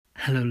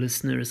Hello,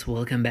 listeners.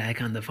 Welcome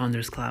back on the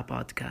Founders Club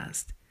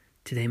podcast.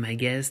 Today, my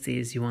guest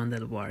is Yohan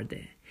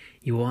Delwarde.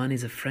 Yohan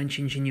is a French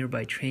engineer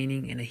by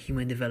training and a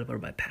human developer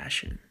by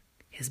passion.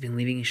 He has been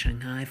living in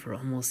Shanghai for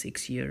almost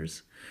 6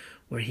 years,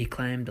 where he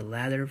climbed the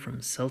ladder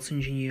from sales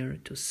engineer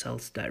to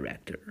sales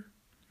director.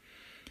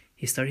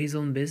 He started his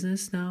own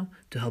business now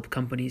to help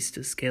companies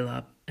to scale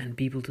up and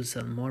people to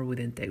sell more with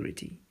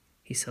integrity.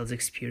 He sells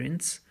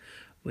experience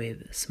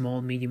with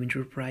small medium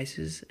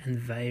enterprises, and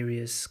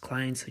various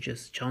clients such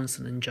as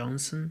Johnson &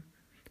 Johnson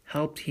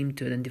helped him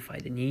to identify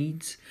the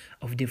needs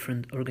of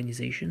different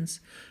organizations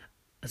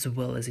as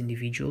well as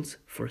individuals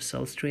for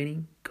sales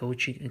training,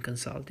 coaching and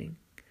consulting.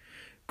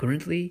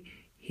 Currently,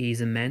 he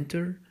is a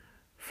mentor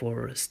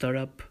for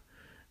startup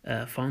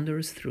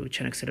founders through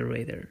China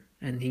Accelerator,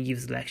 and he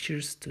gives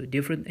lectures to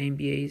different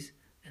MBAs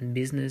and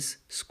business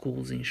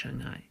schools in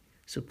Shanghai.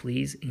 So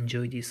please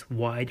enjoy this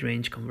wide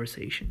range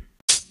conversation.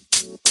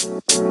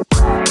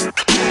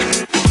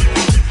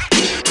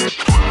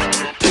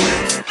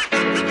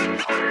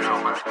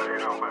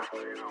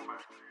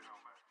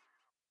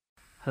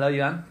 Hello,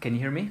 Yohan. Can you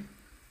hear me?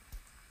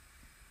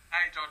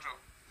 Hi, Jojo.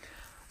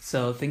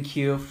 So thank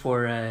you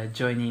for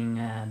joining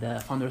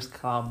the Founders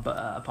Club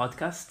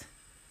podcast.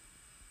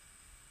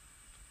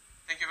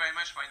 Thank you very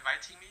much for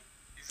inviting me.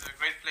 It's a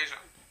great pleasure.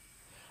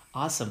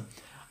 Awesome.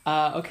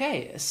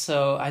 Okay,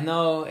 so I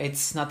know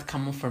it's not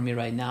common for me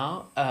right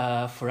now,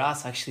 for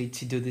us actually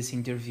to do this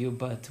interview,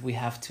 but we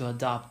have to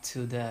adapt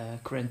to the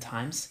current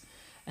times.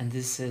 And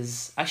this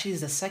is actually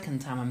the second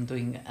time I'm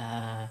doing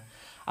a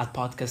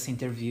podcast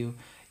interview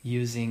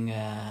using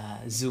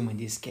Zoom in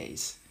this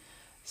case.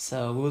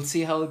 So we'll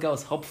see how it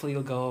goes. Hopefully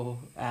it'll go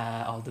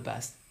all the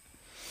best.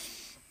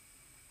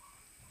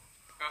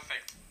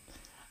 Perfect.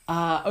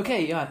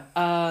 Okay, yeah.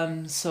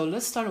 So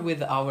let's start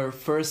with our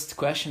first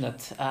question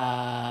that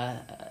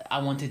I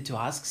wanted to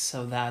ask,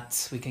 so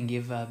that we can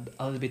give a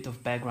little bit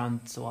of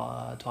background to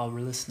our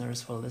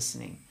listeners who are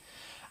listening.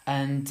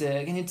 And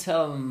can you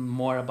tell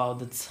more about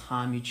the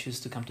time you choose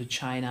to come to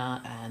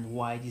China and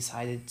why you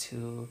decided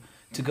to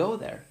go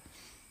there?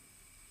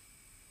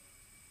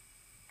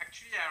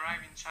 Actually, I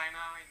arrived in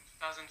China in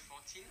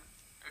 2014,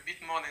 a bit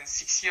more than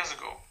 6 years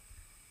ago,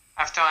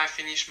 after I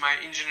finished my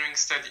engineering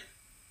study.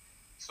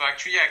 So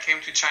actually, I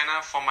came to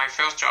China for my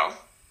first job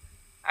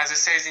as a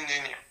sales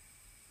engineer.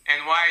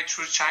 And why I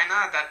chose China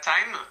at that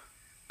time?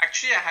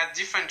 Actually, I had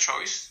different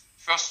choice.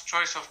 First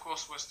choice, of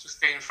course, was to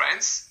stay in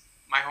France,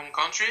 my home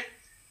country.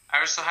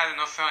 I also had an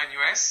offer in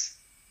US,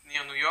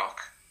 near New York,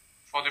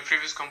 for the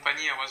previous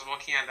company I was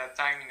working at that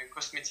time in the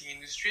cosmetic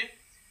industry,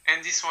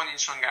 and this one in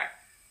Shanghai.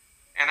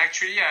 And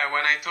actually,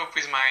 when I talked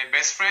with my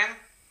best friend,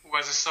 who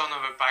was the son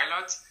of a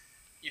pilot,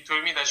 he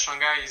told me that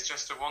Shanghai is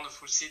just a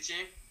wonderful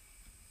city,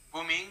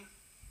 booming.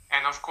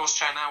 And of course,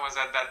 China was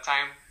at that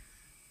time,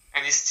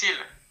 and is still,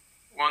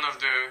 one of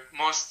the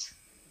most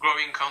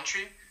growing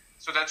country.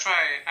 So that's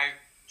why I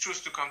chose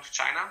to come to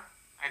China.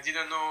 I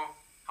didn't know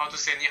how to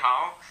say ni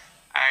hao.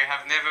 I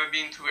have never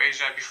been to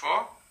Asia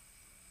before,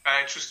 but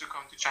I chose to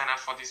come to China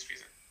for this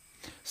reason.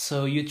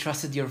 So you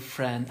trusted your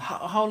friend.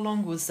 How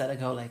long was that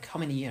ago? Like how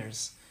many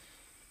years?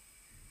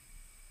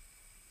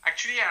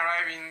 Actually, I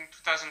arrived in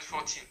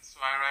 2014, so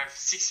I arrived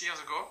 6 years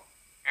ago.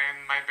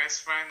 And my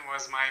best friend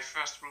was my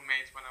first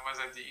roommate when I was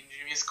at the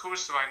engineering school,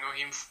 so I know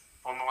him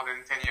for more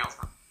than 10 years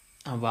now.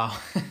 Oh, wow.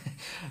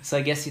 So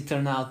I guess it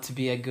turned out to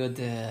be a good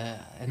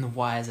and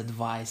wise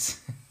advice.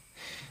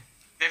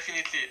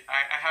 Definitely.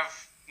 I have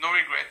no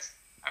regret.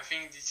 I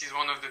think this is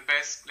one of the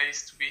best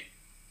places to be.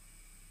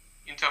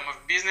 In terms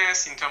of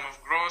business, in terms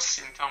of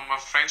growth, in terms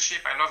of friendship.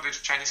 I love the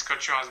Chinese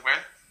culture as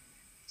well.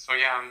 So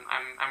yeah,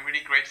 I'm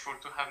really grateful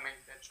to have made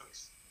that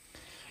choice.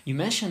 You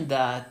mentioned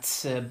that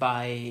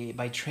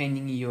by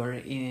training you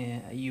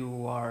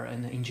are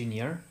an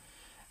engineer,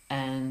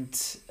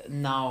 and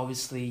now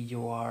obviously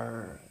you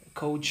are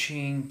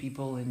coaching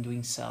people and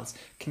doing sales.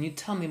 Can you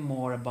tell me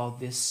more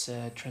about this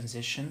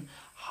transition?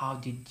 How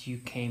did you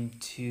came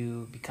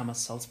to become a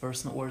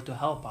salesperson or to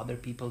help other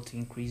people to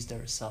increase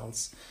their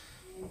sales?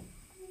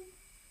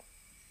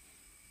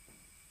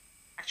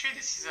 Actually,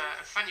 this is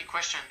a funny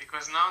question,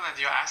 because now that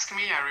you ask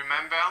me, I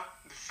remember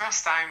the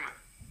first time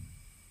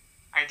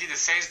I did a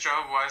sales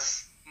job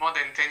was more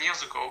than 10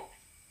 years ago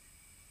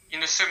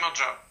in a summer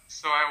job.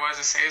 So I was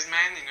a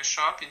salesman in a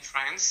shop in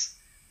France,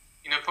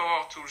 in a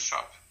power tool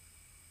shop.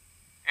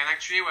 And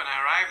actually, when I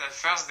arrived that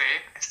first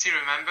day, I still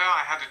remember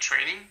I had a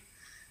training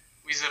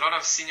with a lot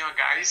of senior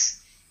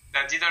guys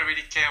that didn't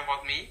really care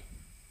about me.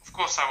 Of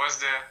course, I was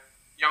the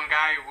young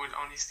guy who would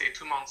only stay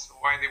 2 months, so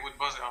why they would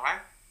bother,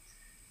 right?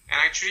 And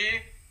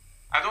actually,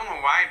 I don't know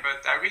why,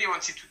 but I really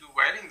wanted to do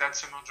well in that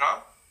summer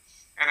job,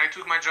 and I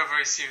took my job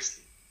very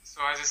seriously. So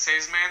as a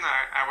salesman,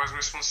 I was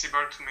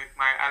responsible to make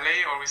my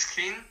alley always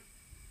clean,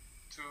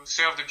 to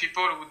serve the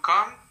people who would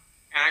come.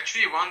 And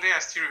actually, one day I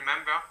still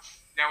remember,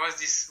 there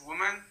was this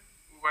woman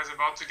who was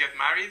about to get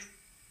married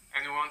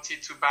and who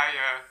wanted to buy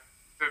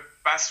the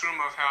bathroom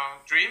of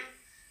her dream.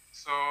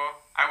 So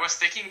I was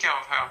taking care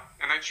of her.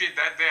 And actually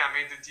that day I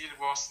made the deal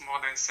worth more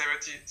than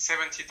 70,000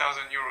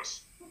 euros.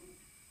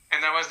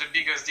 and that was the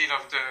biggest deal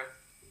of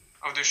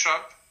the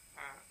shop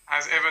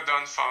has ever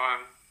done for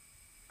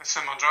a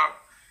summer job.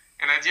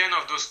 And at the end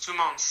of those 2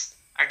 months,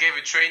 I gave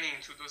a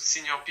training to those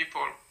senior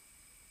people,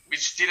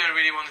 which didn't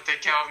really want to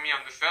take care of me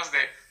on the first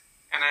day.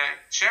 And I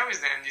share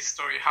with them this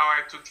story, how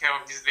I took care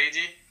of this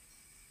lady.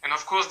 And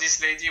of course,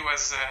 this lady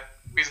was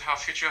with her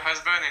future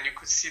husband, and you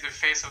could see the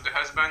face of the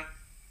husband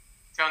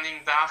turning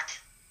dark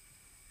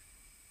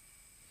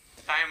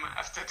time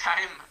after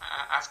time,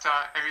 after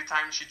every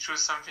time she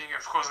chose something,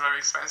 of course, very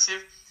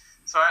expensive.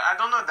 So I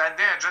don't know, that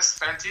day I just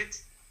felt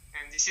it.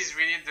 And this is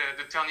really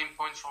the turning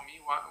point for me,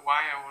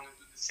 why I want to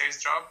do the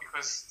sales job,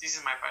 because this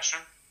is my passion.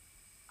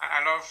 I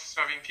love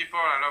serving people,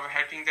 I love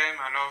helping them,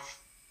 I love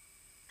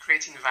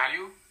creating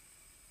value.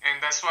 And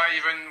that's why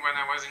even when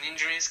I was in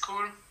engineering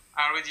school,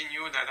 I already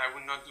knew that I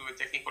would not do a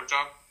technical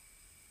job.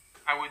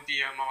 I would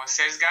be more a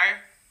sales guy.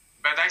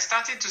 But I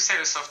started to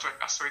sell a software,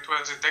 so it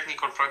was a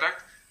technical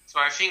product. So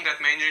I think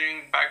that my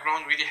engineering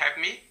background really helped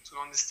me to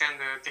understand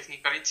the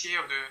technicality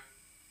of the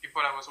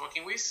people I was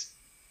working with.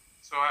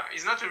 So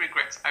it's not a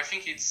regret. I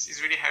think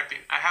it's really helping.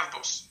 I have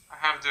both. I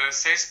have the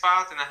sales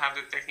part and I have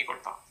the technical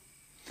part.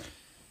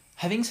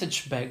 Having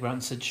such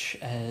background, such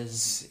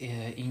as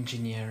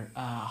engineer,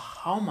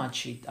 how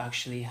much it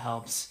actually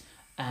helps,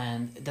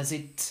 and does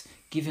it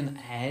give an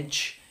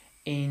edge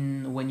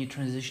in when you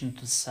transition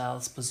to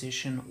sales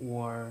position,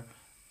 or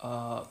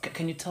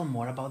can you tell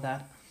more about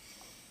that?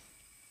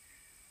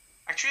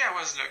 Actually, I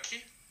was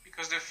lucky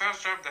because the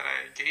first job that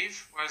I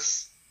gave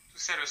was to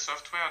sell a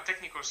software, a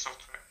technical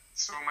software.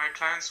 So my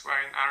clients were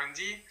in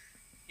R&D,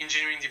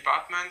 engineering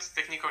department,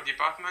 technical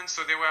department.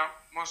 So they were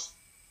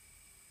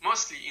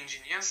mostly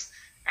engineers,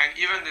 and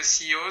even the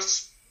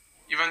CEOs,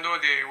 even though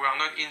they were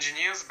not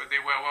engineers, but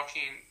they were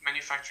working in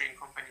manufacturing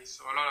companies.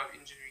 So a lot of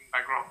engineering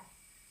background.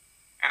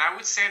 And I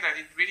would say that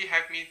it really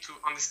helped me to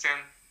understand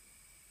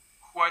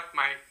what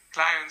my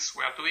clients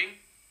were doing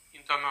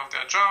in terms of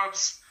their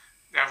jobs,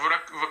 their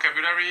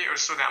vocabulary,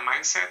 also their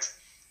mindset.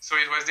 So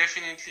it was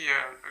definitely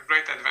a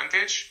great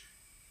advantage.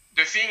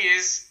 The thing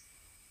is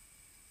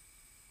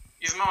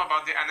more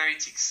about the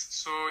analytics.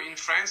 So in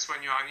France,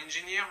 when you are an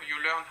engineer, you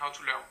learn how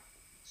to learn.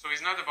 So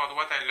it's not about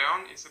what I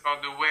learn, it's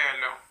about the way I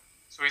learn.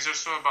 So it's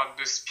also about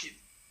the speed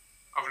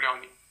of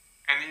learning.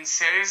 And in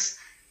sales,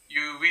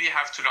 you really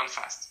have to learn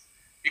fast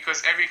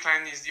because every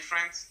client is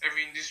different,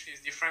 every industry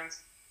is different,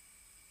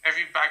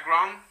 every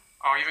background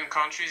or even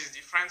country is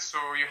different. So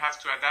you have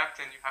to adapt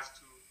and you have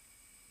to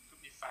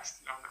be fast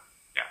learner.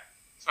 Yeah.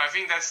 So I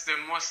think that's the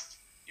most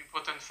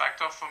important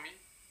factor for me,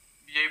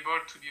 be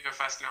able to be a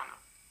fast learner.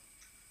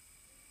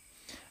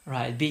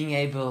 Right, being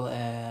able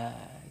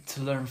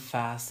to learn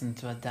fast and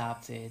to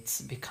adapt, it's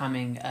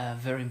becoming a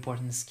very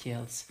important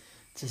skills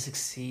to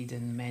succeed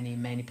in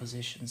many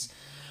positions.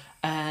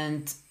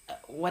 And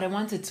what I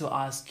wanted to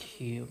ask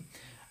you,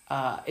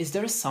 is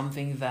there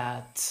something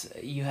that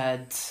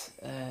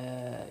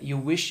you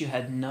wish you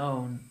had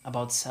known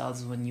about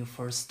sales when you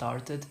first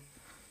started?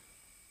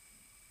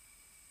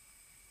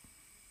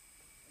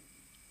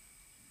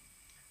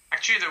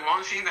 Actually, the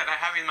one thing that I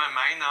have in my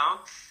mind now,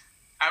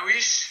 I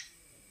wish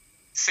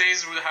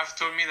sales would have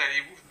told me that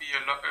it would be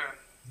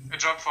a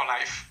job for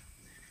life.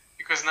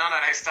 Because now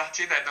that I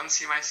started, I don't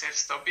see myself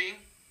stopping.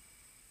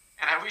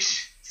 And I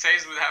wish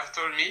sales would have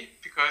told me,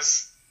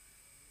 because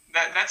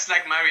that's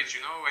like marriage,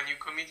 when you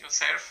commit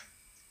yourself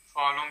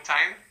for a long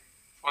time,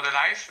 for the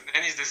life,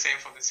 then it's the same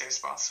for the sales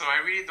part. So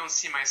I really don't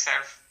see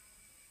myself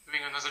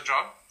doing another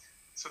job.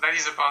 So that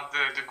is about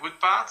the good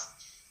part.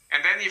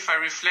 And then if I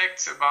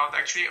reflect about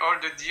actually all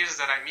the deals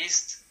that I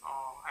missed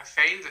or I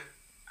failed,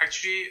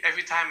 actually,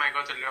 every time I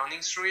got a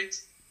learning through it,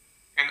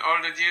 and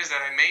all the deals that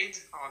I made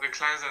or the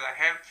clients that I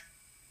helped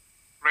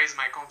raised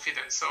my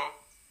confidence. So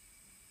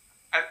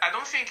I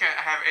don't think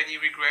I have any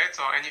regret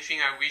or anything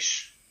I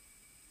wish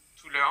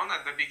to learn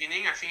at the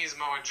beginning. I think it's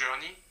more a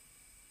journey,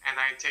 and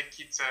I take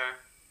it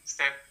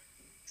step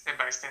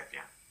by step,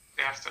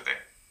 day after day.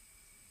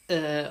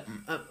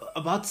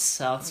 About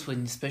sales,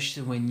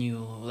 especially when you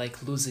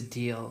lose a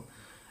deal,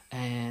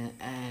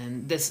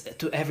 and this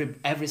to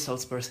every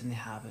salesperson it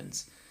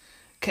happens.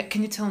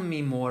 Can you tell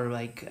me more,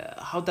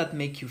 how that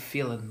make you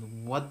feel,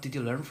 and what did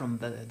you learn from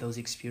those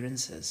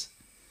experiences?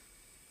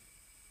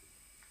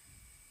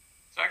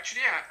 So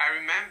actually, I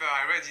remember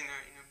I read in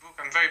a book.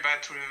 I'm very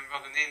bad to remember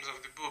the names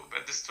of the book,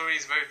 but the story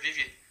is very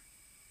vivid.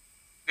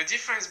 The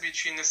difference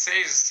between the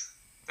sales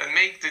that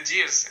make the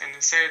deals and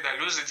the sales that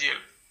lose the deal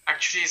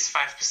actually is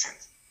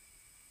 5%.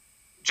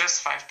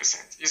 Just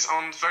 5%. It's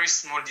on very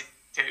small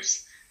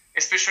details,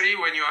 especially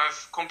when you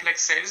have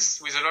complex sales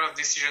with a lot of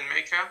decision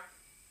maker.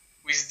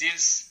 With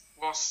deals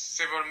worth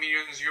several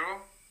millions €,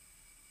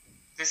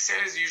 the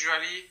sales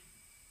usually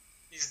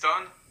is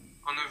done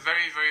on a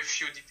very, very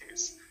few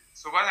details.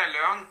 So what I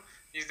learned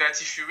is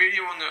that if you really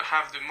want to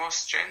have the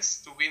most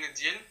chance to win a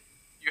deal,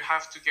 you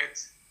have to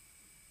get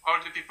all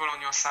the people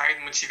on your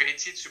side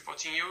motivated,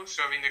 supporting you,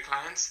 serving the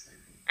clients,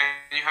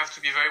 and you have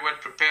to be very well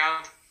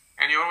prepared,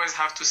 and you always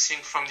have to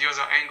think from the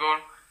other angle.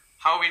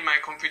 How will my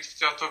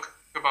competitor talk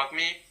about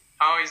me?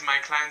 How is my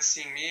client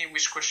seeing me?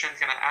 Which question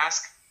can I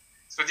ask?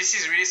 So this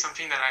is really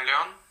something that I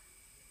learned.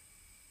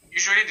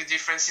 Usually the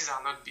differences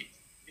are not big.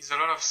 There's a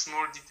lot of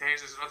small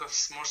details, there's a lot of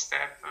small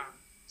steps.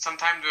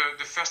 Sometimes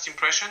the first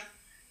impression,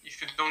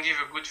 if you don't give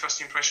a good first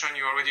impression,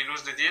 you already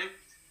lose the deal.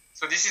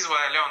 So this is what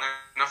I learned.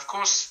 And of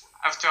course,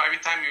 after every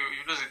time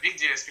you lose a big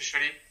deal,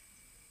 especially,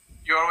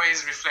 you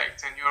always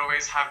reflect and you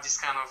always have this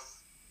kind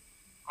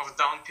of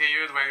down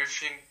period where you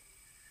think,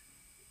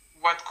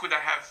 what could I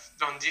have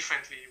done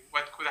differently?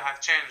 What could I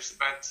have changed?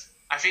 But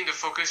I think the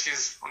focus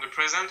is on the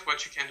present,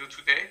 what you can do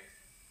today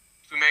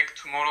to make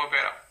tomorrow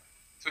better.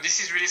 So this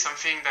is really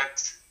something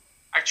that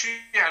actually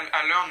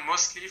I learned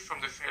mostly from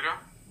the failure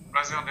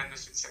rather than the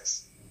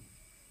success.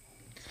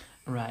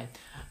 Right.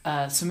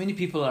 So many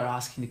people are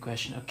asking the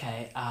question,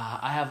 okay,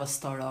 I have a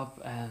startup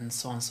and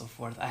so on and so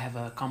forth. I have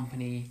a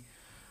company.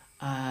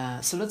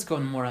 So let's go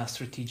on more a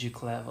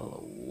strategic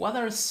level. What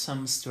are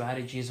some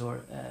strategies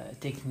or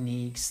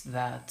techniques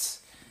that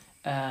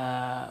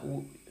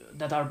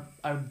that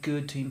are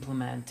good to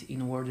implement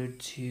in order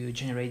to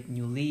generate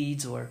new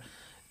leads or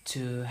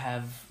to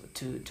have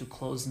to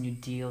close new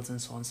deals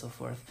and so on and so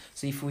forth?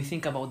 So if we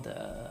think about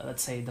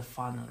let's say the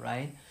funnel,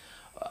 right?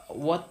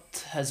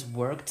 What has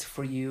worked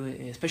for you,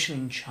 especially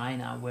in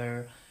China,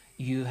 where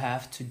you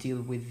have to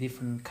deal with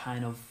different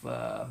kind of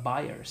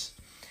buyers?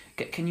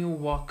 Can you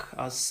walk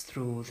us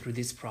through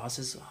this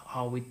process,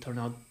 how it turned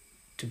out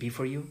to be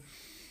for you?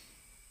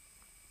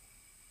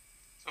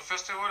 So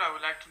first of all, I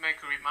would like to make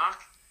a remark.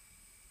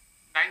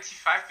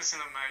 95%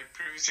 of my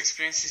previous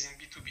experience is in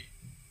B2B.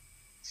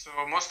 So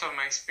most of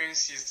my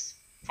experience is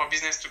for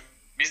business to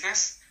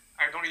business.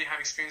 I don't really have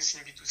experience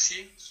in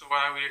B2C. So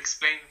what I will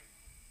explain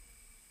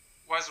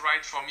was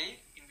right for me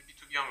in the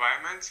B2B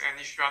environment.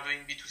 And if you are doing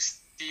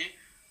B2C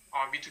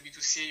or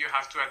B2B2C, you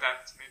have to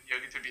adapt maybe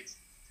a little bit.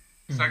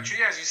 Mm-hmm. So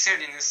actually, as you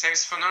said, in the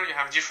sales funnel, you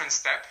have different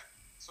steps.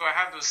 So I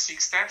have those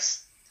 6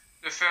 steps.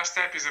 The first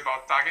step is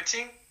about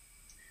targeting.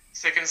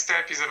 Second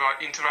step is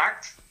about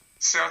interact.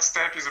 Third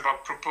step is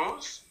about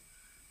propose.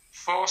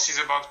 Fourth is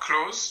about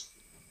close.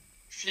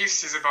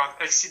 Fifth is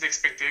about exceed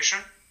expectation.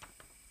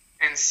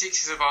 And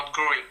 6 is about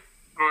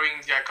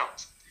growing the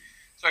account.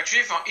 So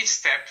actually, for each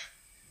step,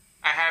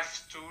 I have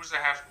tools,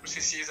 I have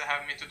processes, I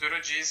have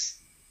methodologies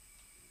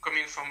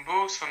coming from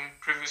books, from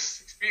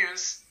previous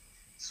experience.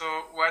 So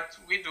what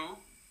we do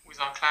with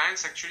our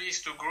clients actually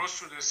is to go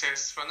through the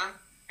sales funnel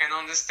and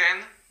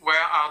understand where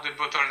are the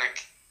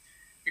bottlenecks.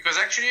 Because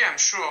actually, I'm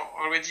sure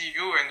already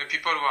you and the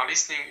people who are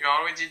listening, you're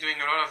already doing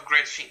a lot of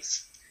great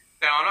things.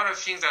 There are a lot of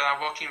things that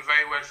are working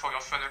very well for your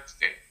funnel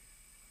today.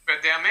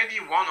 But there may be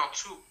 1 or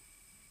 2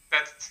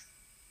 that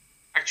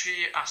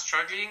actually are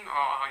struggling or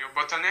are your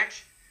bottleneck.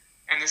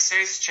 And the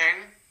sales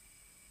chain,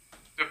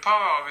 the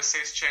power of a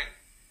sales chain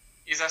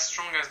is as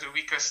strong as the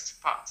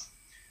weakest part.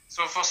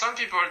 So for some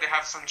people, they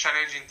have some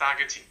challenge in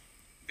targeting.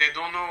 They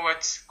don't know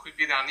what could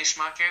be their niche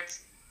market.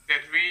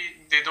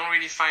 They don't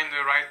really find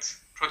the right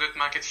product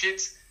market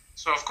fit.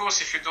 So of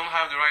course, if you don't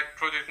have the right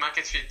product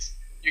market fit,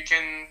 you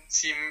can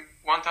see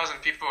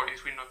 1,000 people,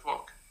 it will not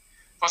work.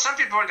 For some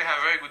people, they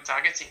have very good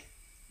targeting,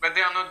 but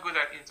they are not good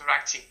at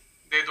interacting.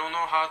 They don't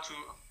know how to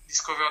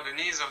discover the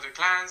needs of the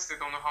clients. They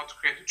don't know how to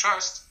create the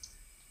trust.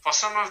 For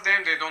some of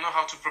them, they don't know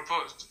how to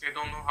propose. They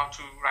don't know how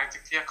to write a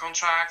clear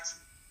contract.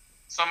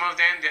 Some of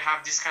them, they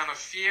have this kind of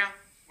fear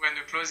when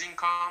the closing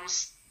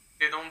comes.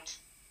 They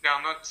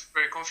are not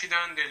very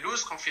confident. They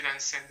lose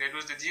confidence and they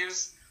lose the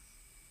deals.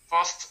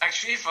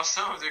 Actually, for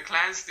some of the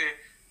clients,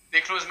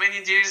 they close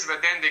many deals,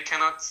 but then they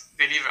cannot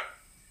deliver.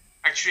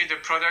 Actually, the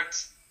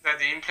product that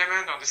they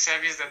implement or the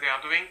service that they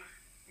are doing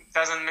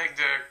doesn't make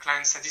the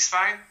client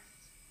satisfied.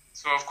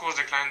 So, of course,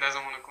 the client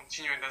doesn't want to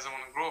continue and doesn't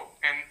want to grow.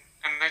 And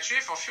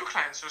actually, for a few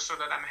clients also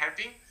that I'm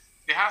helping,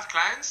 they have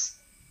clients,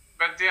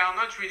 but they are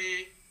not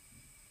really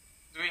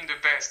doing the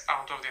best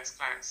out of their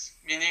clients,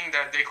 meaning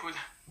that they could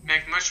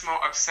make much more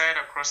upsell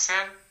or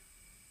cross-sell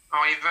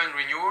or even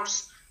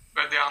renewals,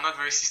 but they are not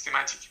very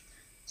systematic.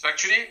 So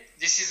actually,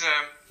 this is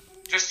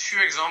just a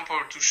few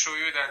examples to show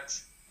you that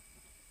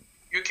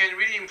you can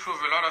really improve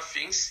a lot of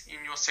things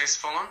in your sales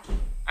funnel.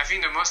 I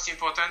think the most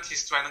important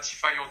is to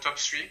identify your top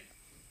 3.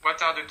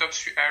 What are the top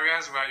 3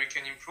 areas where you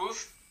can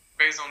improve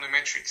based on the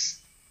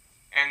metrics?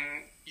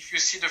 And if you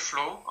see the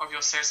flow of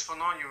your sales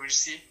funnel, you will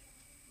see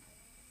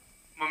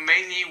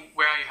mainly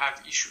where you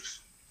have issues.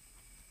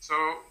 So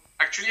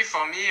actually,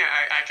 for me,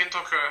 I can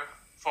talk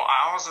for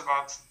hours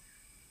about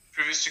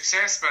previous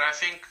success, but I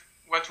think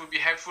what would be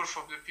helpful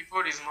for the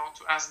people is more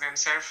to ask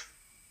themselves,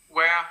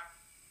 where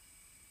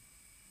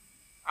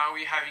are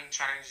we having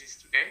challenges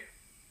today?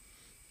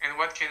 And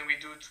what can we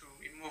do to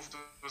remove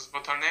those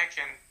bottlenecks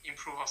and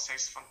improve our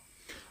sales funnel?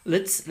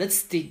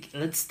 Let's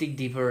dig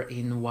deeper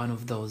in one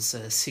of those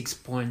 6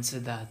 points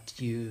that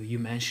you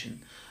mentioned,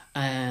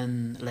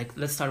 and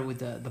let's start with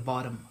the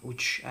bottom,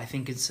 which I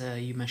think is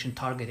you mentioned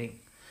targeting.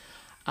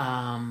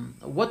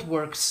 What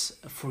works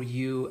for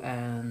you,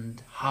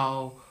 and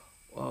how?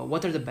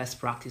 What are the best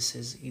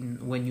practices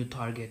when you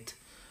target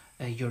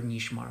your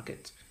niche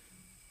market?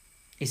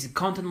 Is it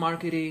content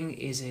marketing?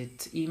 Is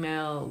it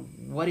email?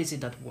 What is it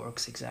that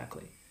works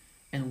exactly?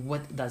 And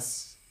what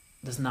does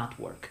does not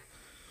work?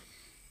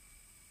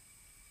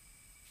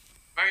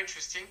 Very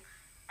interesting.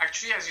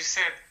 Actually, as you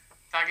said,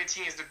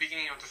 targeting is the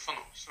beginning of the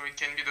funnel. So it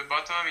can be the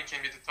bottom, it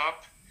can be the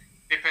top.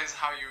 Depends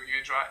how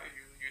you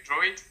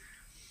draw it.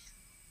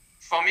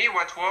 For me,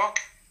 what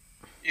works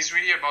is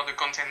really about the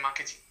content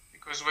marketing.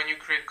 Because when you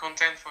create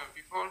content for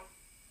people,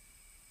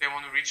 they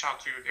want to reach out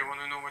to you. They want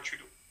to know what you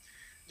do.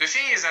 The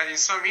thing is that in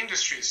some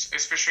industries,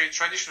 especially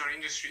traditional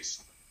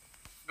industries,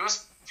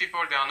 those people,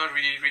 they are not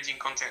really reading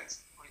content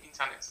on the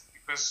internet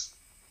because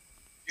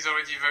it's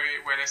already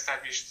very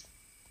well-established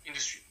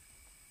industry.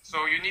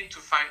 So you need to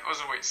find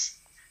other ways.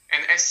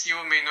 And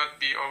SEO may not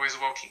be always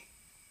working.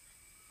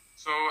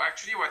 So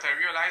actually what I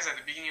realized at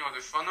the beginning of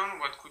the funnel,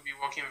 what could be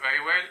working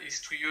very well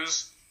is to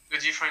use the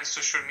different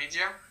social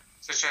media,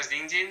 such as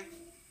LinkedIn,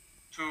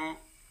 to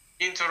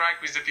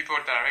interact with the people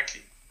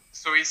directly.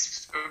 So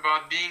it's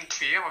about being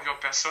clear of your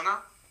persona.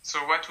 So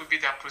what would be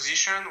their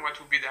position, what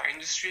would be their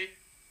industry,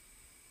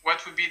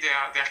 what would be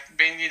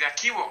mainly their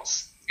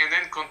keywords, and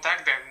then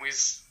contact them with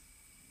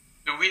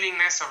the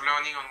willingness of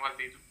learning on what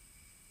they do.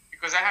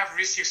 Because I have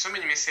received so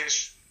many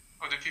messages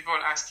of the people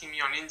asking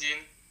me on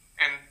LinkedIn,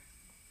 and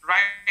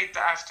right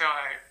after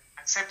I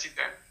accepted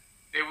them,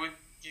 they would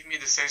give me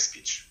the sales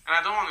pitch, and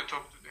I don't want to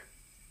talk to them.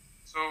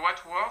 So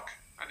what works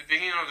at the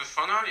beginning of the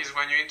funnel is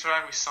when you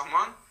interact with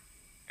someone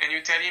and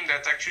you tell him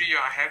that actually you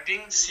are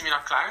helping similar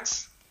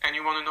clients and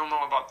you want to know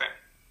more about them.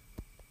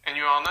 And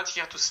you are not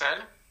here to sell,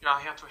 you are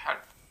here to help.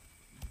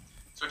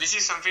 So this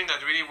is something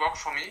that really worked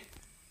for me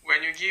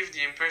when you give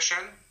the impression,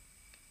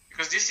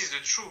 because this is the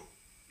truth,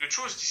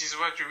 this is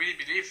what you really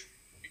believe.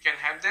 You can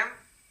help them,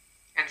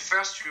 and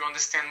first you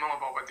understand more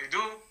about what they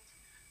do,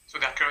 so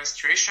their current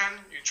situation,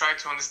 you try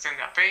to understand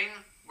their pain,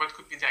 what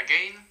could be their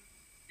gain,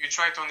 you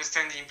try to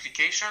understand the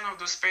implication of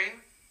those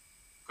pain,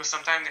 because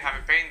sometimes they have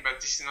a pain,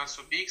 but this is not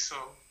so big, so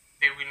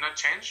they will not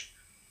change.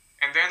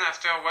 And then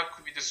after, what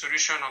could be the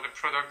solution or the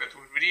product that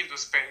will relieve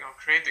those pain or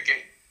create the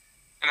gain.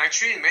 And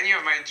actually, in many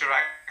of my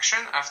interaction,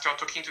 after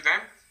talking to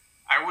them,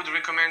 I would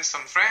recommend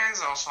some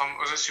friends or some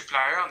other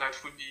supplier that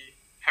would be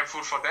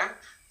helpful for them.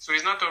 So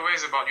it's not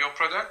always about your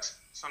product.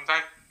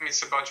 Sometimes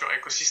it's about your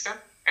ecosystem.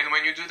 And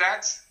when you do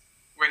that,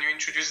 when you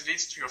introduce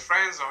leads to your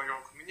friends or your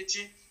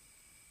community,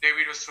 they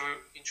will also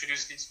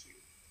introduce leads to you.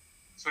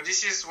 So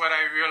this is what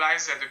I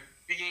realized at the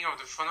beginning of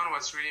the funnel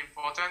was really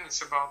important.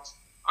 It's about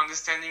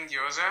understanding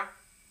the other,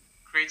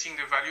 creating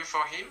the value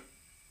for him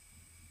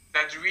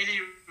that really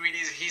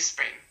relieves his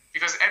pain.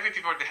 Because every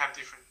people, they have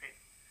different pain.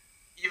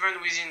 Even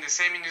within the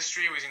same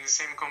industry, within the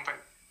same company.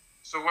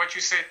 So what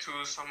you say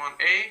to someone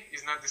A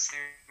is not the same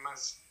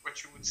as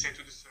what you would say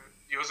to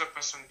the other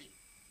person B.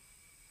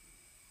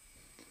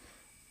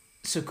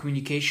 So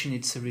communication,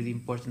 it's a really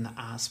important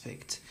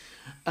aspect.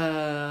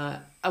 I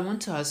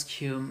want to ask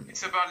you...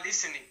 It's about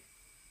listening.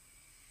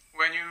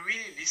 When you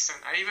really listen,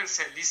 I even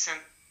say listen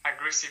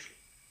aggressively.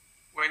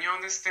 When you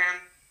understand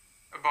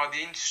about the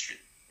industry,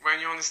 when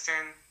you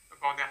understand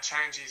about their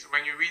challenges,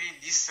 when you really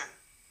listen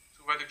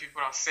to what the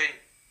people are saying.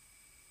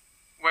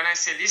 When I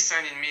say listen,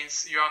 it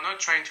means you are not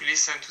trying to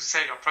listen to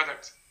sell your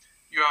product.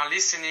 You are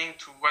listening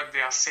to what they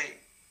are saying.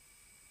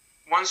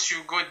 Once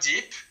you go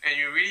deep and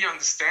you really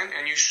understand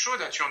and you show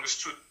that you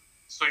understood,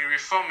 so you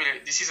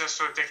reformulate. This is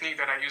also a technique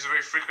that I use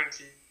very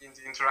frequently in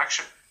the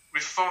interaction.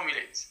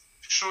 Reformulate.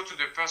 Show to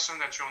the person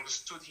that you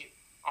understood him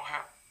or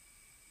her.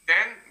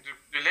 Then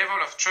the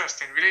level of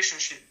trust and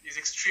relationship is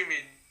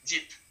extremely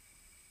deep.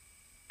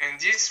 And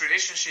this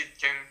relationship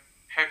can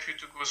help you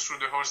to go through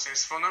the whole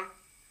sales funnel,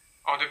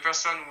 or the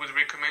person would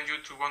recommend you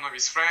to one of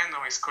his friends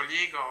or his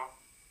colleague or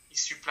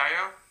his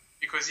supplier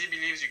because he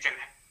believes you can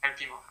help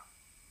him or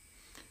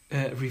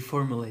her.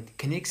 Reformulate.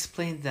 Can you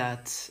explain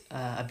that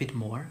a bit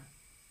more?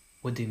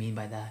 What do you mean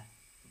by that?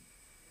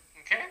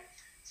 Okay.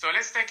 So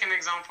let's take an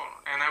example,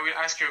 and I will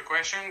ask you a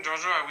question.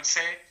 Giorgio, I would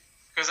say,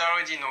 because I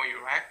already know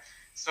you, right?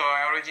 So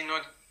I already know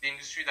the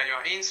industry that you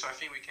are in, so I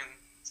think we can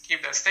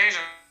skip that stage.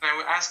 And I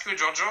will ask you,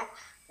 Giorgio,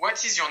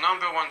 what is your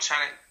number one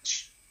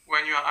challenge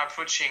when you are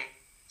approaching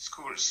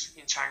schools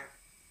in China?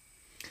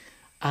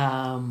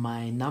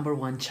 My number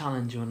one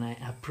challenge when I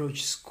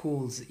approach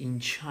schools in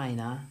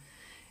China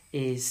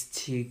is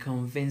to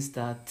convince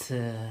that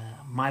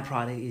my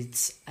product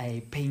is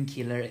a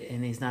painkiller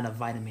and is not a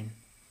vitamin.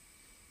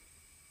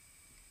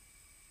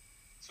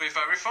 So if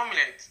I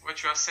reformulate,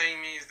 what you are saying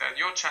me is that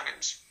your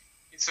challenge,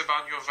 it's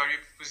about your value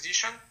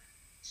proposition.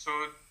 So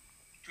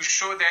to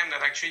show them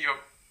that actually your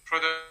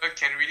product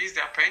can release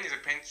their pain is a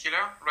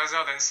painkiller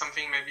rather than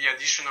something maybe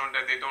additional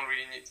that they don't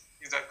really need.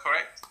 Is that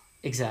correct?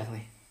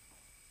 Exactly.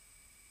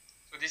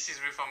 So this is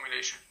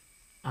reformulation.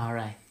 All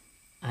right.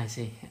 I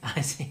see.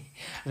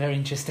 Very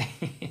interesting.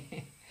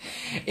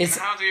 And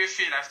how do you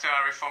feel after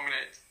I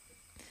reformulate?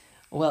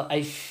 Well,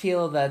 I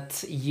feel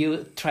that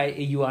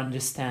you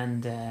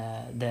understand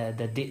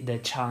the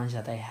challenge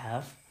that I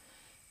have,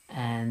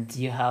 and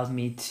you help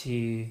me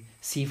to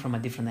see from a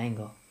different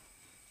angle.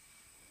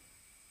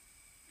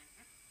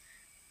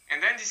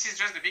 And then this is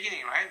just the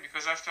beginning, right?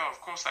 Because after, of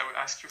course, I will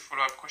ask you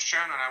follow-up question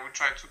and I will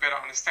try to better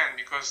understand,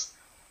 because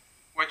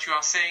what you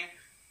are saying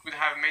could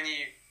have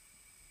many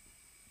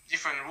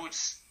different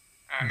routes.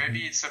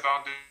 Maybe it's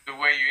about the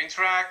way you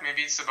interact.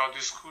 Maybe it's about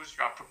the schools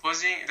you are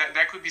proposing.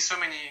 There could be so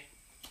many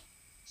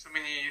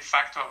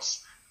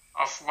factors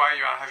of why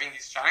you are having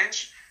this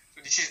challenge.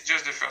 So this is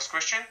just the first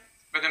question.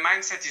 But the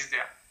mindset is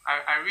there.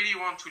 I really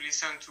want to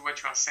listen to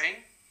what you are saying.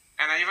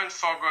 And I even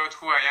forgot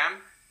who I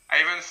am. I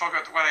even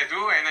forgot what I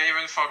do. And I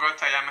even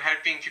forgot I am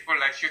helping people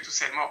like you to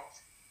sell more.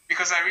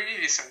 Because I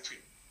really listen to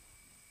you.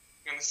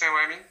 You understand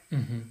what I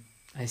mean?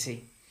 I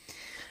see.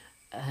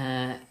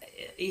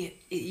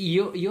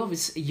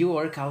 You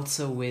work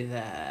also with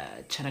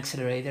Chan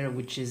Accelerator,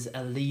 which is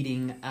a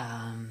leading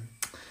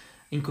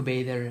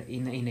incubator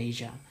in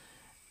Asia.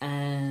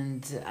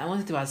 And I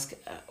wanted to ask,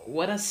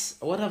 what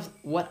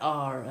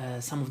are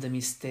some of the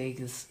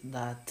mistakes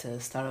that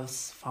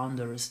startups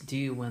founders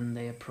do when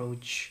they're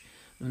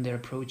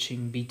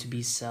approaching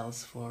B2B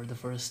sales for the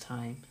first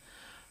time?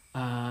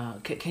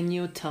 Can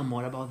you tell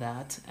more about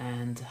that,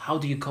 and how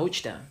do you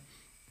coach them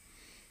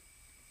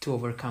to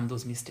overcome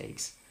those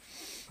mistakes?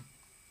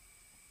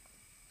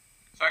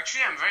 So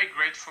actually, I'm very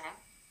grateful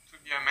to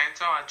be a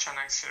mentor at Chan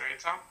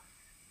Accelerator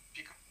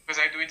because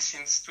I do it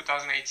since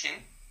 2018.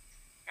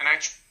 And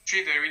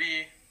actually, they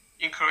really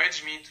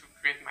encouraged me to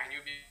create my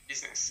new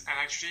business. And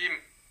actually,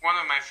 one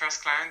of my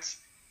first clients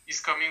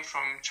is coming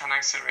from Chan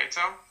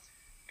Accelerator.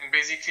 And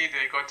basically,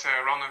 they got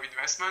a round of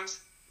investment.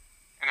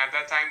 And at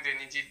that time, they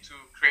needed to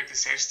create a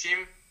sales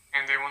team.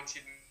 And they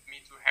wanted me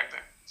to help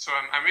them. So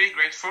I'm really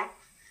grateful.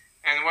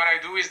 And what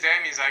I do with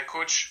them is I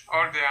coach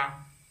all their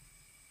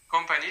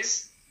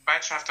companies,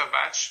 batch after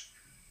batch,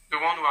 the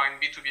one who are in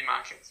B2B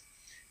market.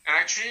 And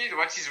actually,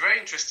 what is very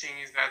interesting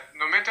is that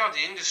no matter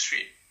the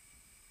industry,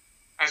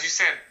 as you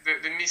said,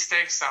 the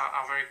mistakes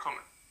are very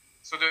common.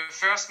 So the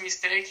first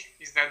mistake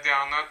is that they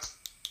are not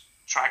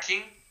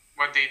tracking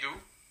what they do.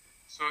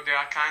 So they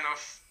are kind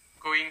of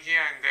going here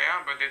and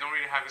there, but they don't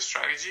really have a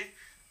strategy.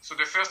 So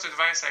the first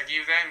advice I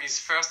give them is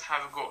first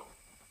have a goal.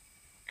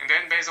 And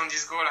then based on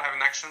this goal, I have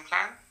an action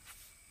plan.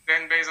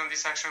 Then based on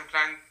this action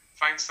plan,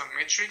 find some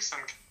metrics,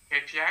 some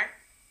KPI,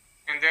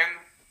 and then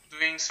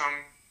doing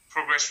some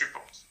progress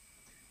reports.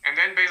 And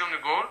then based on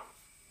the goal,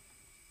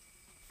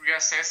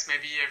 reassess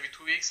maybe every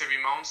 2 weeks, every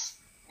month,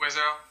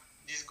 whether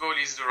this goal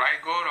is the right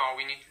goal or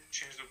we need to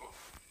change the goal.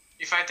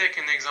 If I take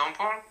an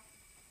example,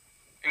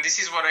 and this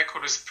is what I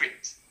call a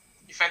sprint.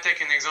 If I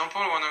take an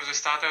example, one of the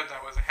startups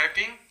that was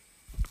helping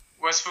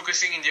was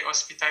focusing in the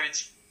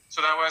hospitality.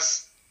 So that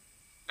was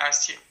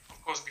last year, of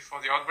course, before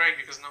the outbreak,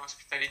 because now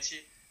hospitality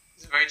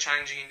is a very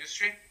challenging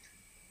industry.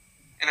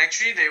 And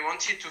actually, they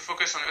wanted to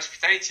focus on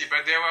hospitality,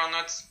 but they were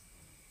not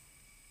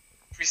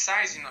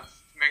precise enough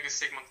to make the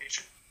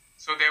segmentation.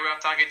 So they were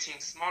targeting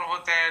small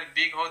hotel,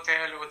 big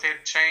hotel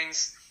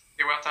chains.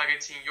 They were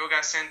targeting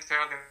yoga center.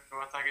 They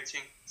were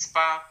targeting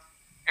spa.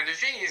 And the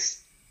thing is,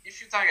 if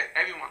you target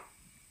everyone,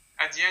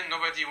 at the end,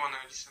 nobody want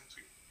to listen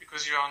to you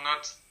because you are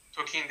not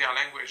talking their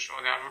language or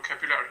their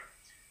vocabulary.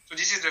 So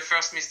this is the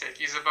first mistake.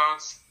 It's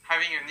about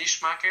having a niche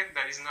market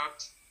that is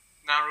not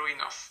narrow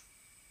enough.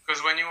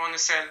 Because when you want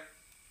to sell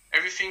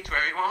everything to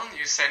everyone,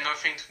 you sell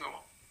nothing to no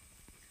one.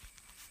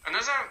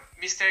 Another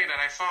mistake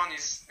that I found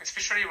is,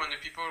 especially when the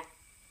people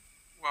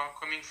who are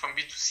coming from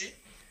B2C,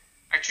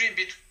 actually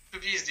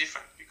B2B is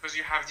different because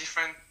you have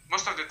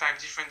most of the time,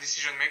 different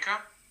decision maker.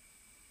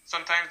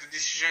 Sometimes the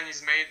decision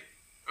is made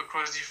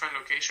across different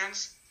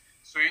locations.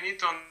 So you need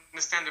to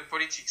understand the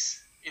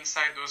politics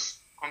inside those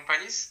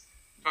companies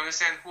to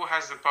understand who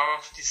has the power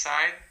to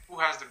decide, who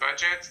has the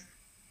budget,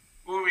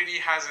 who really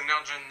has an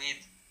urgent need.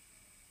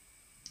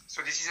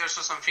 So this is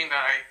also something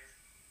that I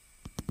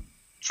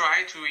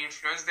try to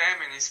influence them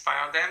and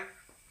inspire them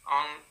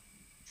on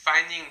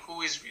finding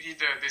who is really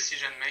the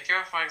decision maker,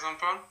 for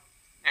example,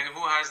 and who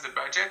has the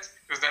budget,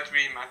 because that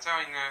really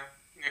matters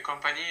in a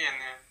company and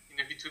in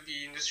the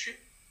B2B industry.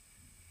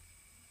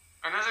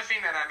 Another thing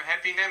that I'm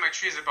helping them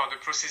actually is about the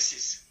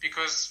processes,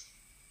 because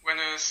when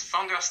a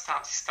founder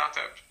starts his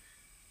startup,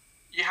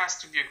 he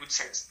has to be a good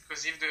sales,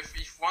 because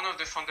if one of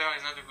the founders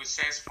is not a good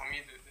sales, for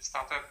me, the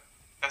startup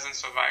doesn't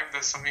survive.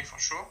 That's something for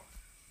sure.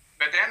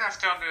 But then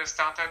after the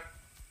startup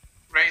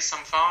raise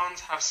some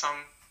funds, have some,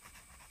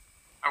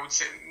 I would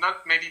say,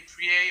 not maybe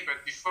pre-A,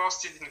 but before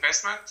seed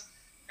investment,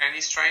 and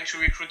he's trying to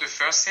recruit the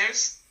first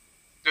sales,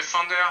 the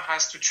founder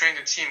has to train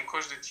the team,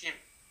 coach the team.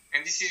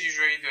 And this is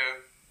usually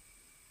the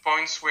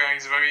points where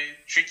it's very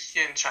tricky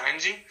and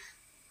challenging,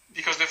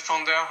 because the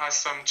founder has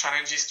some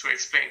challenges to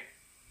explain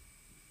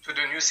to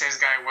the new sales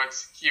guy what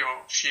he or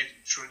she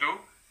should do.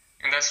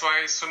 And that's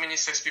why so many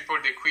salespeople,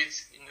 they quit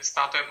in the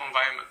startup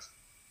environment.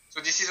 So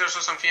this is also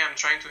something I'm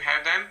trying to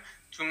help them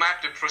to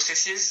map the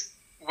processes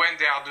when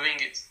they are doing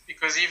it.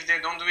 Because if they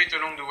don't do it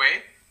along the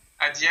way,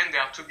 at the end they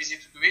are too busy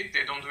to do it,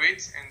 they don't do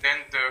it, and then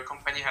the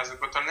company has a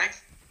bottleneck.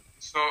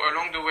 So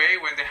along the way,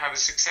 when they have a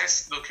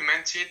success,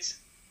 document it,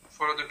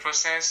 follow the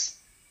process,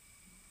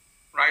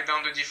 write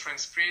down the different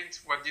sprints,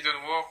 what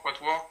didn't work,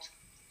 what worked.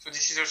 So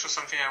this is also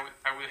something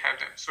I will help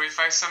them. So if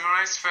I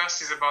summarize,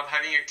 first is about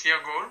having a clear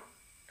goal,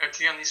 a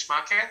clear niche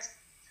market.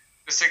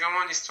 The second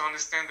one is to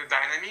understand the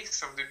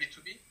dynamics of the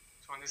B2B,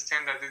 to to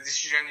understand that the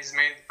decision is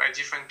made by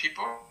different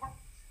people.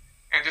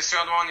 And the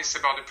third one is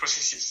about the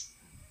processes.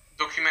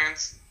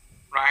 Document,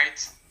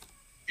 write,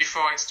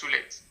 before it's too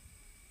late.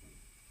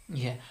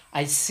 Yeah,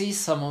 I see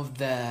some of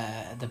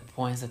the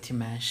points that you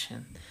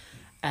mentioned.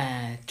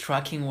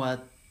 Tracking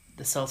what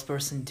the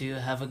salesperson do,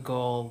 have a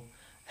goal,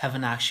 have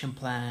an action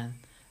plan,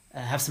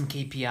 have some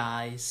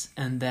KPIs,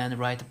 and then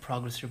write a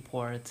progress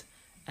report.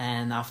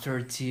 And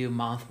after 2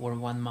 months or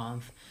 1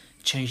 month,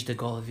 change the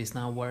goal if it's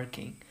not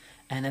working.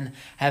 And then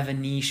have a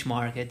niche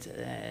market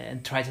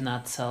and try to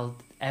not sell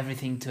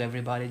everything to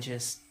everybody,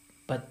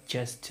 but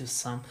just to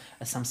some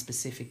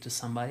specific to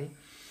somebody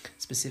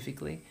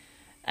specifically.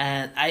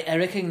 And I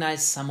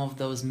recognize some of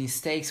those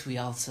mistakes we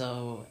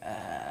also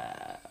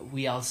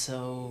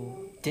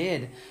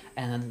did,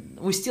 and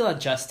we're still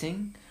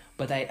adjusting.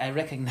 But I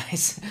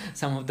recognize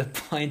some of the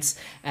points,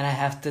 and I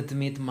have to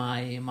admit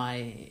my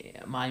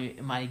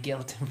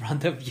guilt in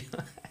front of you.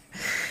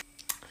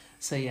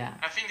 So yeah.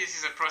 I think this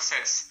is a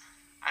process.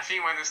 I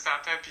think when the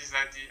startup is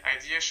at the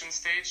ideation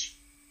stage,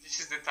 this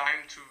is the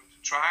time to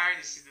try.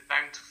 This is the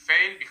time to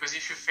fail, because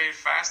if you fail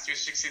fast, you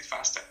succeed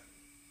faster.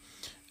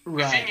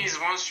 Right. The thing is,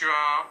 once you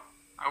are,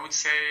 I would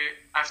say,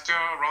 after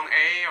round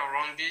A or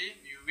round B,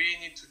 you really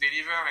need to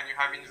deliver, and you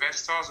have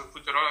investors who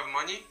put a lot of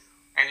money,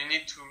 and you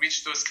need to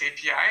reach those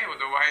KPI,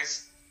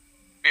 otherwise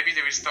maybe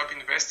they will stop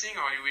investing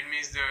or you will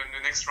miss the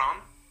next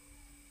round.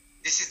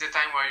 This is the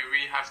time where you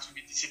really have to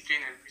be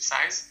disciplined and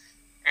precise.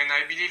 And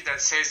I believe that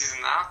sales is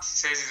an art,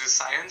 sales is a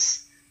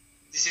science.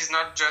 This is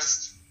not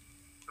just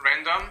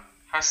random,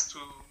 has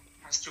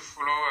to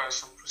follow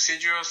some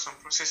procedures, some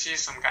processes,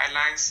 some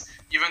guidelines.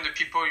 Even the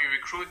people you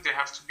recruit, they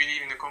have to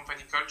believe in the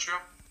company culture.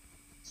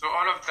 So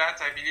all of that,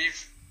 I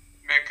believe,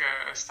 make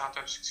a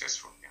startup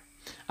successful. Yeah.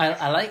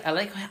 I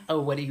like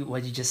what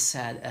you just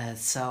said.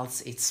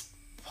 Sales, it's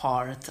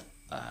part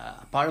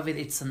of it.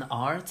 It's an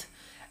art,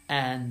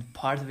 and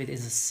part of it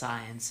is a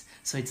science.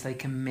 So it's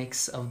like a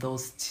mix of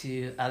those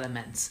two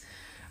elements,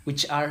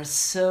 which are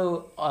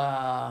so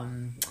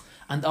on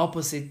the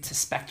opposite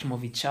spectrum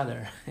of each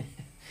other.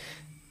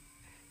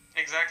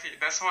 Exactly.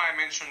 That's why I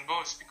mentioned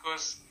both,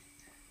 because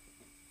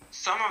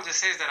some of the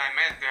sales that I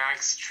met, they are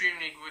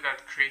extremely good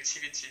at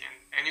creativity,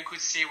 and you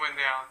could see when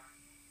they are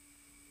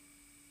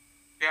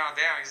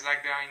there, it's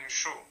like they are in a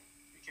show.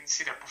 You can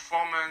see their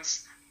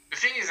performance. The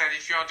thing is that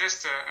if you are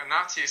just an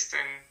artist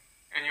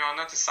and you are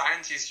not a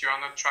scientist, you are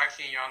not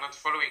tracking, you are not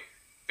following,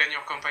 then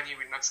your company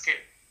will not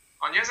scale.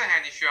 On the other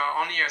hand, if you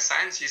are only a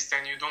scientist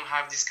and you don't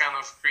have this kind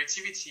of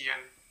creativity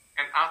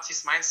and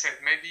artist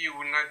mindset, maybe you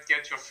will not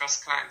get your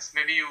first clients.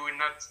 Maybe you will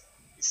not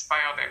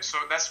inspire them.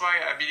 So that's why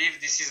I believe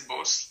this is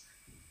both.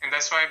 And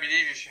that's why I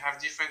believe if you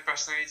have different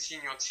personality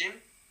in your team,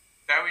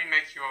 that will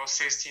make your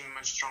sales team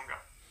much stronger.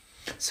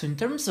 So in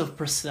terms of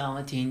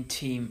personality in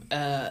team,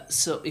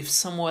 so if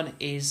someone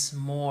is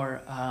more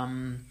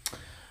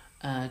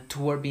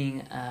toward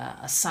being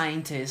a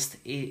scientist,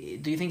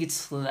 do you think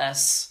it's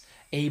less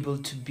able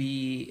to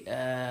be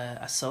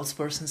a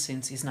salesperson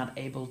since he's not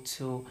able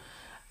to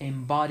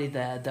embody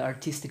the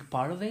artistic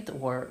part of it?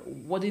 Or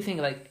what do you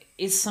think? Like,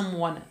 is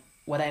someone,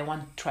 what I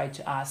want to try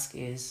to ask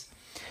is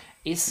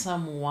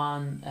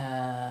someone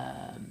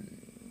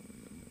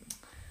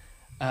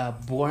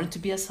born to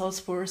be a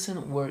salesperson,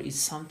 or is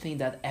something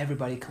that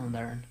everybody can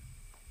learn?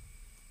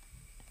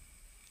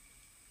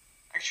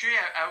 Actually,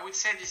 I would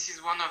say this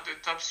is one of the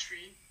top 3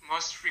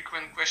 most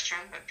frequent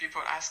questions that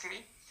people ask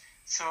me.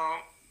 So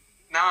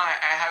now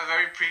I have a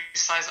very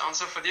precise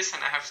answer for this,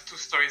 and I have 2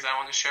 stories I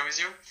want to share with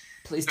you.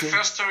 Please do. The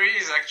first story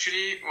is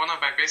actually one of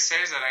my best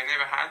sales that I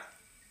never had.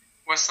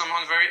 Was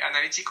someone very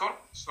analytical,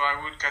 so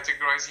I would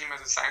categorize him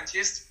as a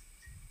scientist.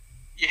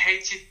 He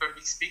hated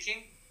public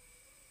speaking.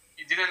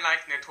 He didn't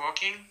like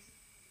networking,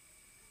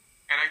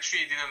 and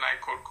actually he didn't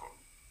like cold call.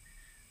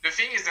 The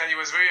thing is that he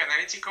was very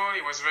analytical, he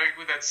was very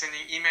good at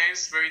sending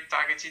emails, very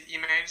targeted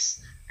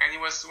emails, and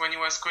when he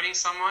was calling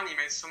someone, he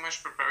made so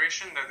much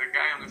preparation that the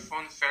guy on the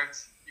phone felt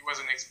he was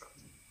an expert.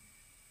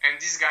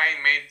 And this guy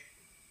made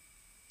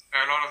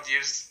a lot of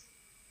deals,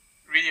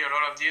 really a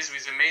lot of deals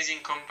with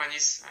amazing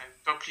companies,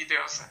 top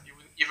leaders,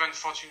 even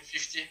Fortune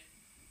 50.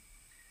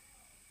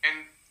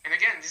 And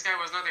again, this guy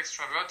was not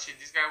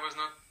extroverted, this guy was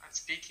not at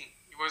speaking.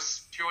 He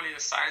was purely a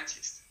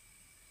scientist.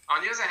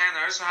 On the other hand,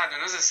 I also had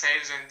another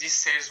sales, and this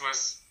sales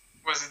was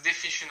the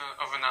definition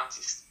of an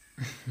artist.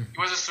 He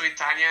was also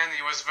Italian,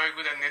 he was very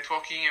good at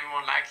networking,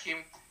 everyone liked him,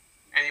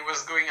 and he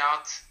was going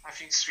out, I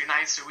think, 3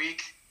 nights a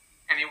week,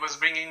 and he was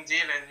bringing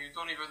deal, and you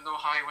don't even know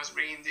how he was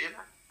bringing deal,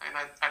 and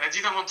I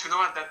didn't want to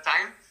know at that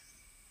time.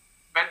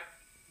 But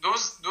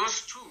those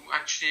 2,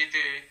 actually,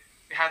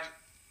 they had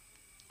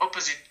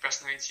opposite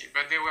personality,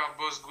 but they were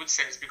both good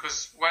sales,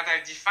 because what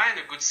I define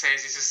a good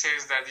sales is a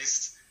sales that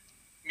is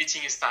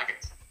meeting its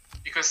target,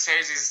 because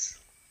sales is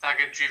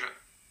target driven,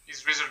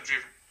 is result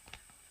driven.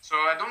 So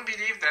I don't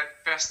believe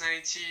that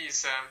personality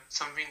is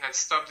something that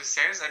stops the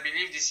sales. I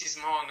believe this is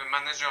more on the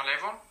manager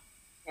level.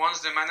 Once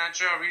the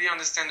manager really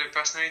understands the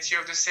personality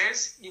of the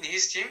sales in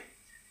his team,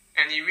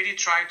 and he really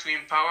try to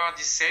empower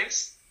these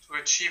sales to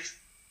achieve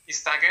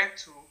his target,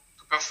 to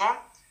perform,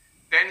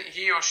 then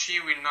he or she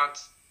will not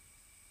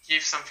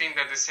give something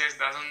that the sales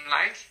doesn't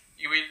like.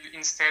 He will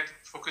instead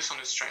focus on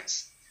the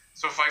strengths.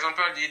 So for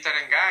example, the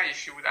Italian guy,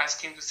 if you would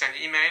ask him to send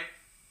email,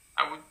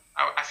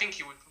 I think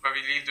he would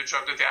probably leave the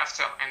job the day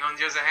after. And on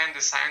the other hand,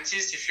 the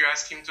scientist, if you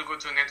ask him to go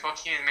to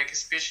networking and make a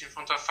speech in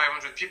front of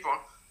 500 people,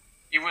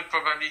 he would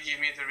probably give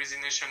me the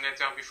resignation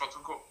letter before to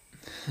go.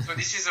 So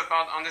this is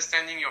about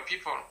understanding your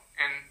people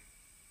and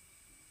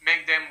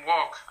make them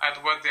work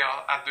at what they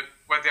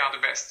are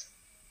the best.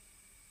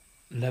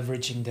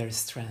 Leveraging their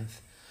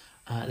strength.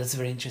 That's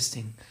very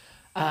interesting.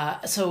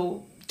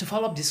 So to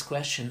follow up this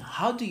question,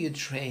 how do you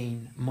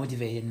train,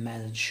 motivate, and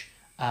manage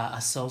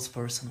a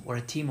salesperson or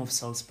a team of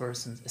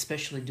salespersons,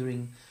 especially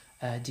during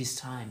these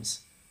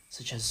times,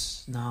 such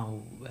as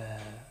now,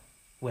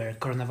 where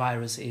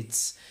coronavirus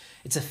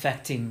it's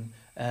affecting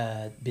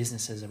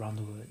businesses around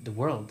the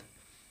world?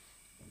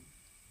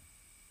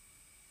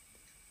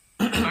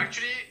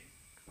 Actually,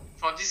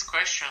 for this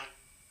question,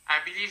 I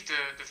believe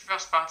the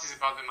first part is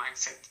about the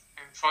mindset.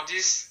 And for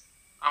this,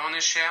 I want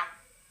to share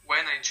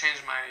when I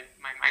changed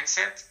my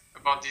mindset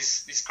about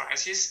this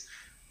crisis.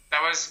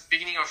 That was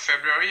beginning of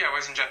February. I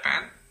was in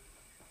Japan,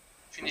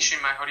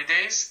 finishing my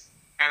holidays,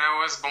 and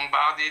I was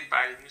bombarded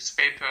by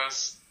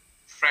newspapers,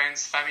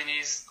 friends,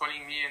 families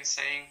calling me and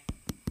saying,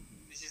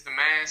 this is the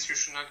mess, you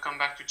should not come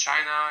back to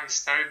China,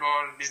 it's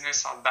terrible,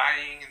 business are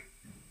dying,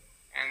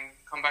 and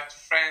come back to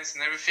France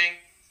and everything.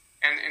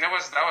 And that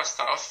was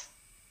tough.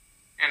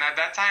 And at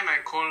that time,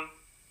 I called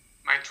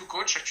my two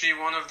coaches. Actually,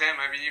 one of them,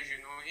 I believe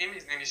you know him,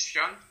 his name is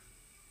Fionn.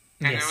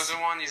 And Yes. the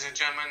other one is a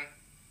German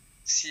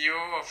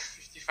CEO of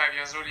 55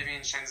 years old living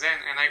in Shenzhen.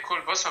 And I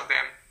called both of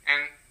them.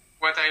 And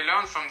what I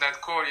learned from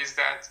that call is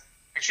that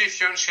actually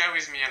Fionn shared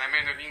with me, and I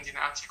made a LinkedIn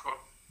article,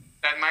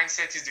 that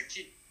mindset is the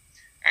key.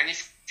 And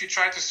if you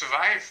try to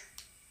survive,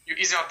 you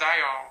either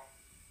die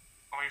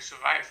or you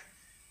survive.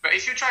 But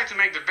if you try to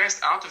make the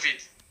best out of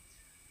it,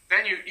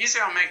 then you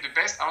either make the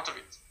best out of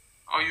it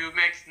or you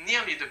make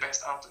nearly the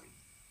best out of it.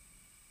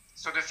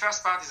 So the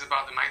first part is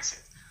about the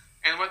mindset.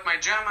 And what my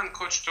German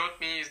coach taught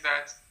me is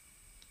that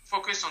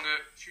focus on the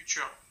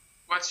future.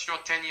 What's your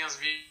 10 years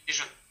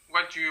vision?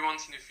 What do you want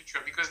in the future?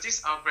 Because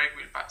this outbreak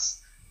will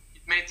pass.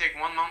 It may take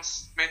 1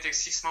 month, may take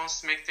 6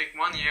 months, may take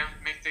 1 year,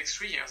 may take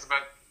 3 years,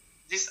 but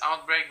this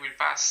outbreak will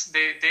pass.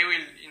 They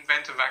will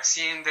invent a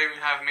vaccine, they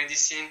will have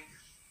medicine.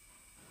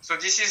 So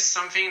this is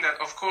something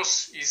that, of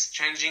course, is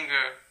changing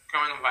the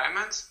current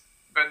environment,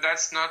 but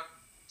that's not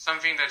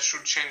something that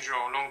should change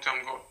your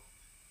long-term goal.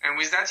 And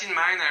with that in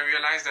mind, I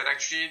realized that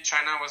actually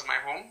China was my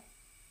home.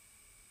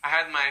 I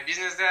had my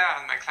business there, I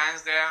had my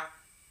clients there,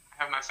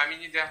 I have my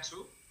family there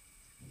too.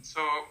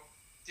 So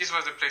this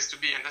was the place to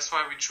be, and that's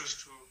why we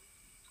chose to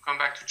come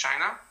back to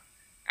China.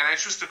 And I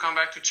chose to come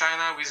back to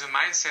China with a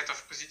mindset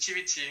of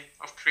positivity,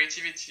 of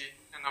creativity,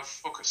 and of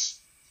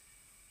focus.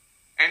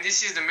 And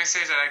this is the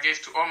message that I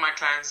gave to all my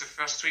clients the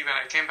first week that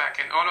I came back.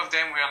 And all of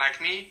them were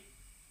like me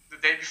the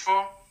day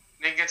before,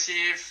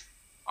 negative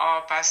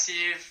or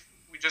passive.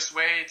 We just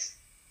wait,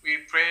 we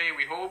pray,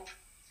 we hope.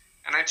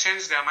 And I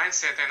changed their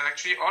mindset. And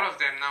actually all of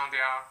them now,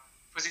 they are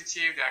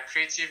positive, they are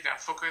creative, they are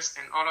focused,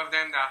 and all of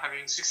them, they are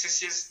having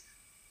successes.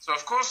 So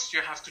of course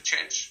you have to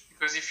change,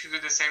 because if you do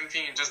the same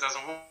thing, it just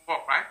doesn't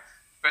work, right?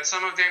 But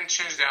some of them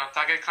change their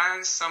target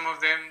clients, some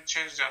of them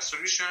change their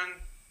solution,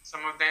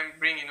 some of them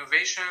bring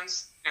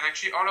innovations, and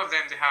actually all of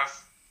them, they have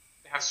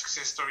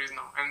success stories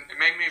now, and it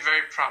made me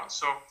very proud.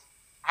 So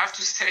I have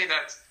to say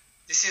that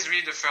this is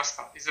really the first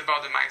part. It's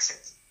about the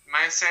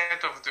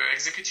mindset of the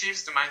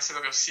executives, the mindset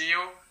of your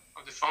CEO,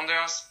 of the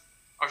founders,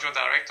 of your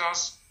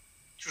directors,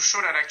 to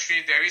show that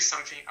actually there is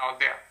something out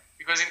there.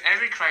 Because in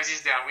every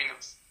crisis, there are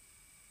winners.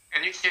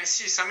 And you can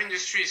see some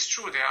industries,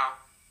 true, they are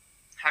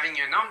having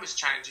enormous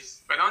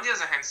challenges. But on the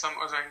other hand, some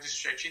other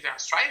industries, actually, they are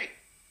thriving.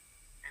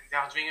 And they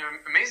are doing an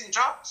amazing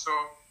job. So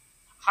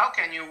how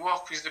can you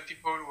work with the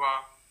people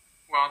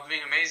who are doing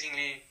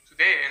amazingly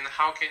today, and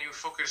how can you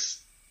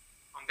focus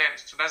on them?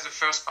 So that's the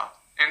first part.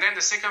 And then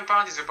the second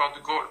part is about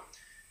the goal.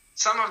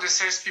 Some of the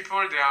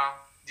salespeople, they are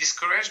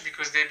discouraged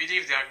because they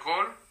believe their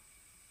goal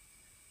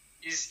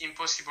is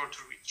impossible to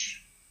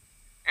reach,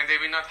 and they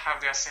will not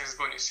have their sales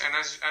bonus. And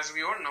as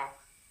we all know,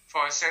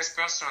 for a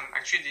salesperson,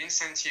 actually the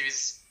incentive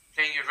is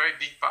playing a very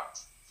big part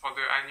for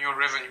the annual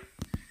revenue.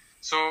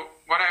 So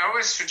what I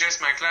always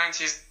suggest my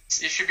clients is,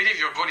 if you believe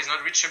your goal is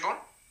not reachable,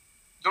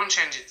 don't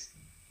change it.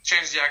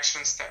 Change the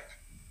action step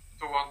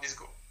toward this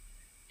goal.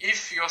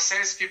 If your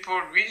salespeople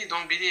really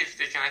don't believe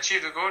they can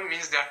achieve the goal,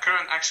 means their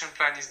current action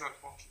plan is not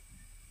working.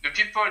 The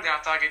people they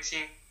are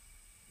targeting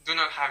do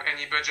not have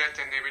any budget,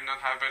 and they will not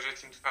have budget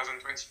in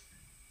 2020.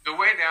 The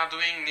way they are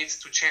doing needs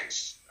to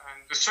change.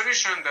 And the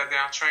solution that they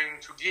are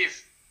trying to give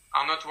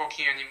are not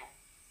working anymore.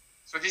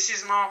 So this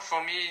is more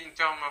for me in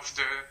terms of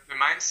the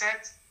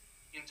mindset,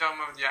 in terms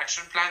of the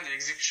action plan, the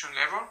execution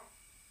level,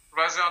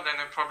 rather than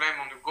a problem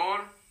on the goal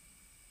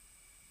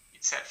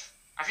itself.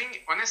 I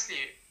think, honestly,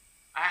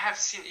 I have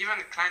seen even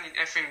a client in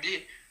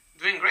F&B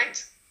doing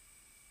great.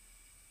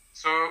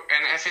 So,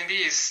 and F&B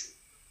is,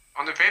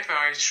 on the paper,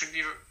 it should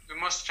be the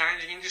most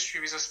challenging industry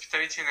with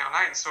hospitality and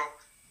airlines. So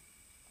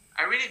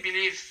I really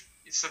believe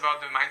it's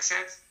about the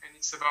mindset, and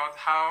it's about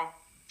how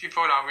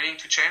people are willing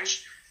to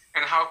change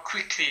and how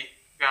quickly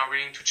they are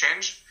willing to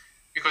change.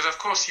 Because of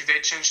course, if they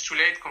change too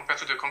late compared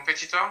to the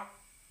competitor,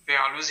 they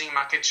are losing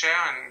market share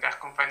and their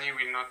company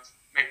will not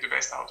make the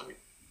best out of it.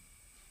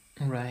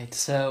 Right.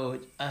 So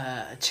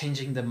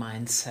changing the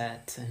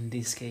mindset in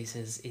these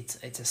cases,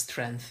 it's a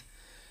strength.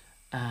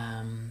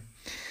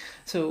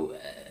 So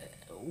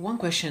one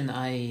question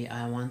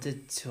I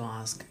wanted to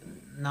ask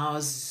now,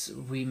 as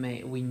we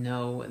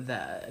know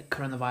that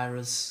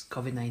coronavirus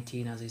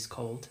COVID-19, as it's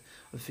called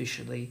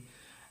officially,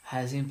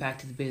 has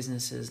impacted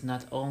businesses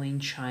not only in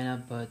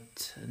China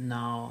but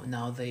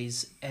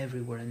nowadays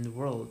everywhere in the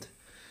world,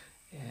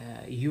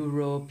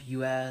 Europe,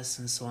 US,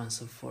 and so on and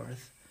so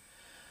forth.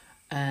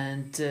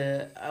 And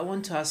I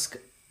want to ask,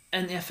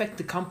 and affect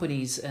the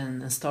companies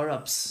and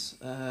startups,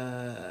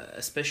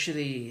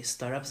 especially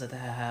startups that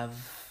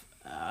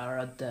are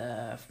at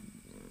the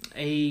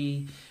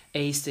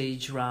A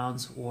stage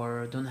rounds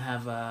or don't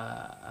have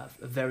a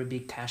very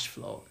big cash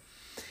flow.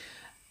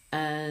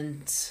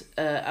 And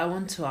I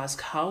want to ask,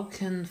 how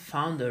can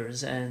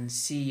founders and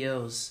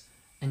CEOs,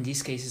 in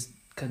these cases,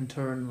 can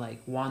turn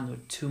like 1 or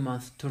 2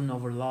 month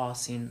turnover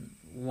loss in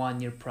 1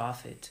 year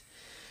profit?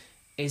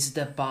 Is it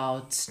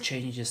about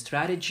changing the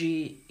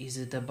strategy? Is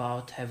it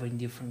about having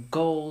different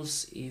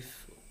goals?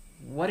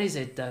 What is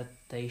it that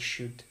they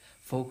should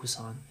focus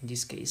on in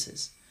these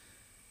cases?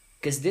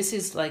 Because this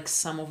is like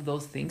some of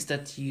those things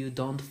that you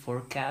don't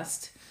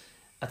forecast.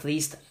 At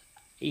least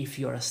if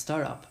you're a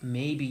startup,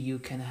 maybe you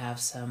can have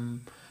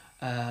some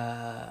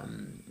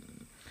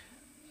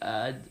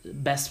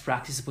best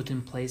practices put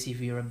in place if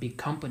you're a big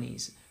company.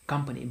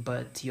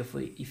 But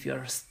if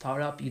you're a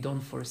startup, you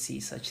don't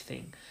foresee such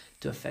thing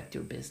to affect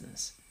your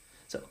business.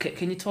 So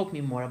can you talk me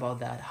more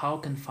about that? How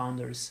can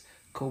founders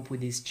cope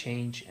with this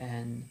change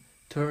and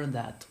turn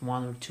that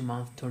 1 or 2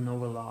 month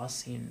turnover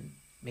loss in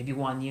maybe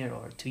 1 year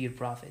or 2 year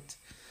profit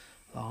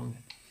long?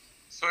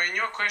 So in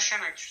your question,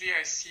 actually,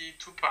 I see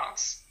two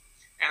parts.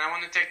 And I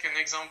want to take an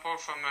example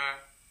from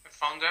a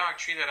founder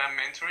actually that I'm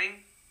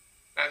mentoring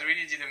that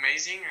really did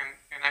amazing.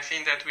 And I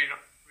think that will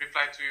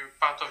reply to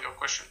part of your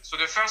question. So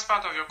the first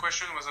part of your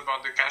question was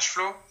about the cash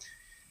flow.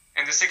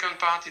 And the second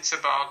part, it's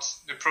about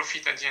the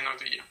profit at the end of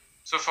the year.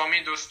 So for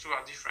me, those two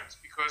are different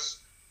because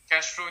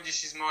cash flow,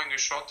 this is more in the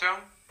short term.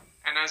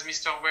 And as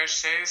Mr. Welch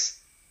says,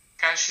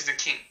 cash is the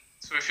king.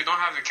 So if you don't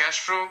have the cash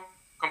flow,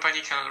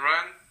 company cannot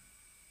run.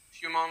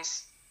 Few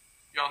months,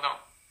 you're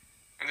done.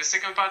 And the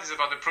second part is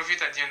about the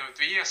profit at the end of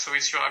the year. So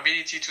it's your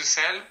ability to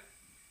sell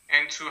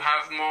and to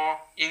have more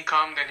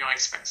income than your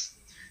expense.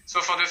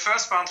 So for the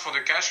first part, for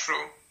the cash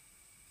flow,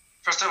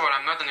 first of all,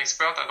 I'm not an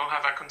expert. I don't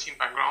have accounting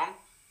background.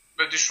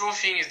 But the sure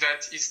thing is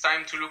that it's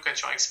time to look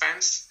at your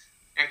expense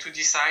and to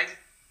decide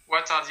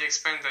what are the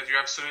expenses that you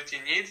absolutely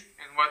need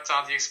and what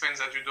are the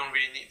expenses that you don't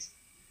really need.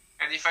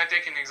 And if I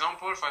take an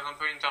example, for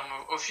example, in terms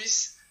of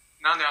office,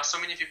 now there are so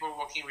many people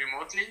working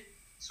remotely.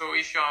 So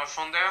if you are a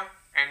founder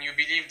and you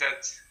believe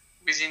that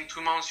within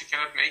 2 months you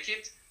cannot make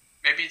it,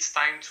 maybe it's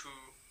time to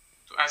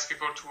ask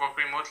people to work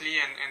remotely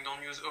and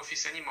don't use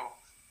office anymore.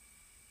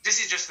 This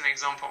is just an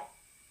example.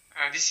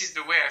 This is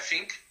the way I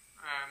think.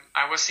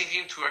 I was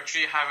thinking to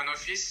actually have an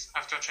office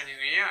after Chinese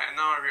New Year, and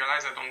now I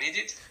realize I don't need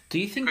it. Do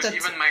you think because that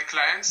even my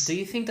clients? Do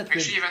you think that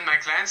even my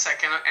clients, I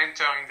cannot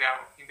enter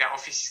in their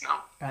offices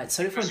now. Right.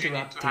 Sorry for interrupting.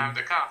 You need to have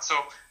the card. So,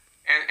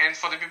 and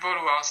for the people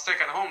who are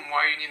stuck at home,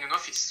 why you need an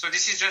office? So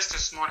this is just a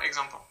small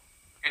example.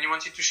 And you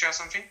wanted to share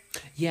something?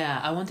 Yeah,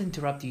 I want to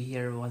interrupt you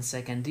here 1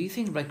 second. Do you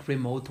think like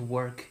remote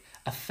work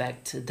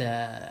affect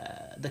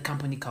the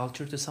company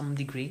culture to some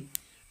degree?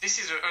 This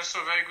is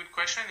also a very good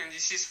question, and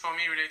this is for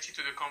me related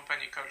to the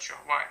company culture.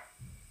 Why?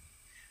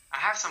 I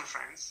have some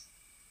friends,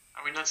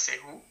 I will not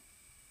say who,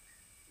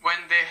 when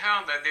they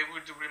heard that they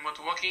would do remote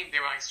working,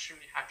 they were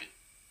extremely happy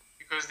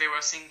because they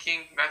were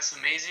thinking, that's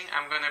amazing,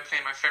 I'm going to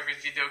play my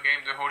favorite video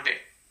game the whole day.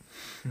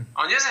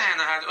 On the other hand,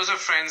 I had other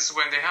friends,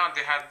 when they heard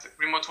they had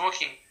remote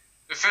working,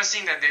 the first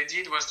thing that they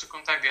did was to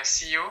contact their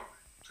CEO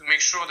to make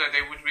sure that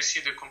they would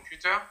receive the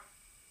computer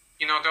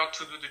in order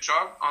to do the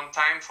job on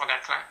time for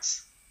their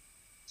clients.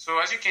 So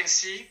as you can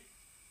see,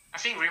 I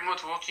think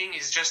remote working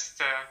is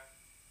just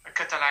a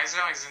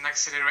catalyzer, is an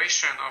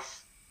acceleration of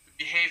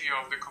the behavior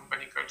of the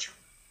company culture.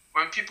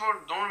 When people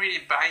don't really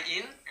buy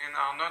in and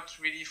are not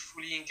really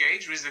fully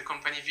engaged with the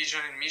company vision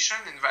and mission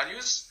and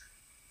values,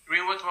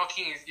 remote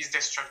working is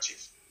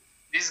destructive.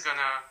 This is going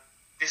to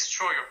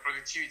destroy your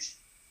productivity.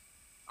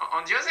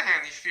 On the other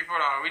hand, if people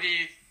are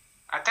really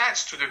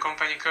attached to the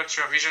company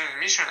culture, vision and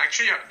mission,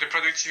 actually the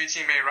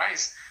productivity may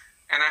rise.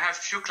 And I have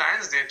few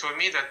clients, they told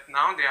me that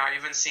now they are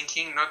even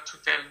thinking not to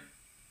tell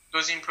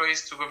those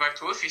employees to go back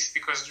to office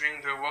because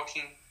during the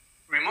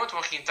remote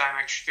working time,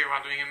 actually they were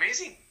doing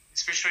amazing,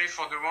 especially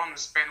for the one who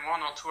spend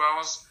 1 or 2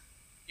 hours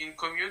in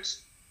commute,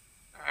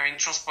 in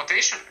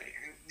transportation.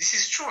 And this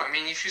is true. I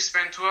mean, if you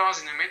spend 2 hours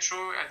in a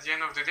metro, at the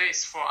end of the day,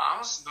 it's 4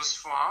 hours. Those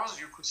 4 hours,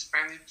 you could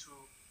spend it to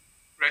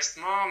rest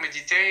more,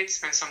 meditate,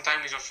 spend some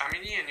time with your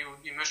family, and you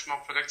would be much more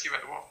productive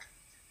at work.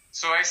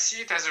 So I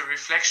see it as a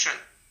reflection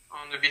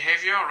on the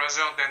behavior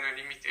rather than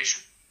a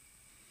limitation.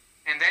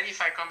 And then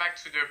if I come back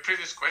to the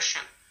previous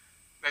question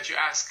that you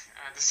asked,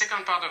 the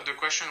second part of the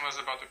question was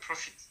about the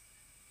profit.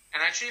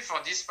 And actually for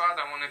this part,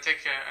 I want to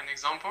take an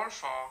example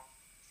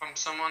from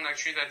someone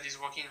actually that is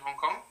working in Hong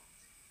Kong.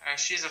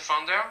 She's a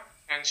founder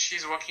and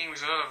she's working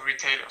with a lot of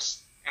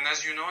retailers. And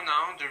as you know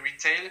now, the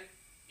retail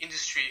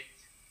industry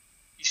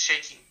is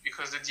shaking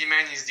because the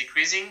demand is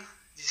decreasing.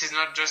 This is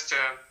not just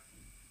a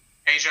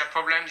Asia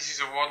problem, this is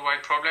a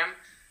worldwide problem.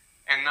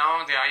 And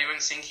now they are even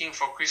thinking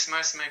for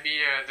Christmas, maybe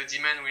the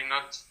demand will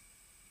not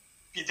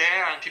be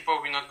there and people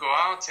will not go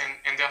out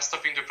and they are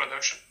stopping the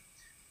production.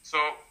 So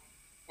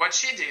what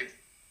she did,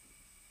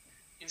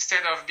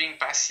 instead of being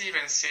passive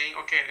and saying,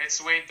 okay,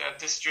 let's wait that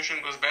the situation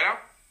goes better,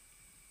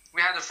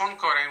 we had a phone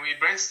call and we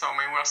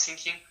brainstormed and we were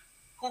thinking,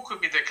 who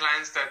could be the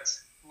clients that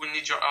will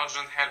need your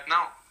urgent help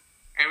now?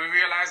 And we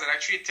realized that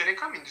actually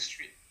telecom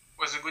industry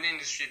was a good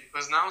industry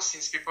because now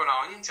since people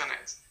are on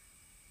internet,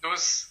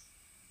 those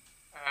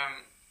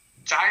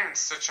giants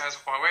such as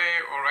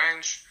Huawei,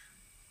 Orange,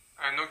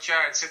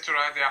 Nokia, etc.,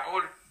 they are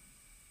all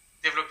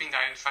developing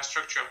their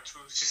infrastructure to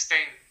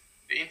sustain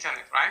the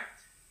internet, right?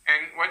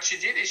 And what she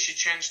did is she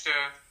changed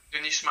the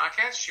niche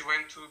market. She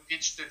went to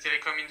pitch the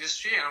telecom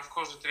industry, and of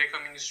course the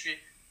telecom industry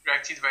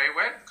reacted very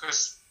well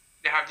because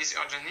they have this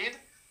urgent need.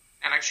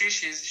 And actually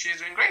she's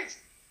doing great.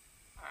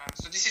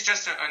 So this is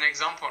just an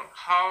example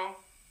how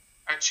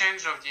a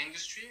change of the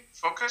industry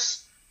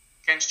focus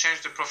can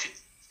change the profit.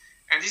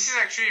 And this is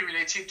actually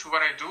related to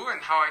what I do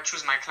and how I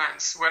choose my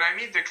clients. When I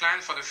meet the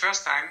client for the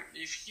first time,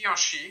 if he or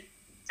she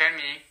tell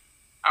me,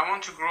 I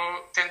want to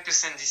grow 10%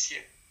 this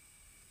year,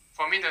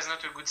 for me that's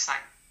not a good sign.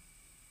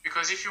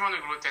 Because if you want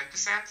to grow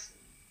 10%,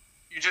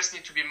 you just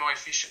need to be more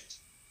efficient.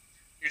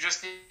 You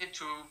just need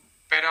to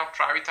better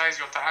prioritize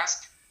your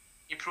task,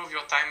 improve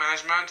your time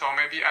management, or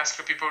maybe ask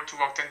your people to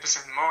work 10%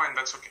 more, and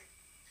that's okay.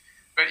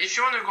 But if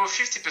you want to go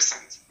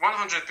 50%,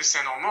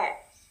 100% or more,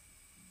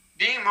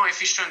 being more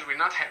efficient will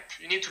not help.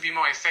 You need to be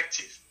more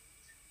effective.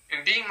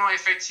 And being more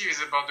effective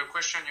is about the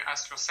question you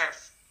ask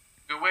yourself,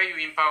 the way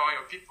you empower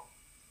your people,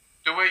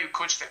 the way you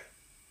coach them,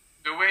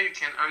 the way you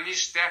can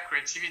unleash their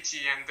creativity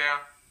and their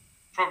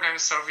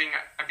problem-solving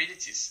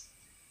abilities.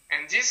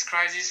 And this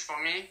crisis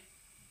for me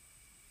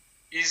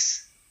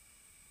is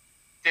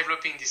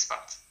developing this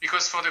part.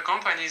 Because for the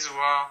companies who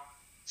are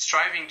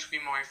striving to be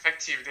more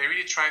effective, they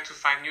really try to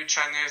find new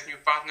channels, new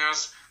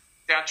partners.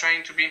 They are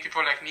trying to bring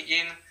people like me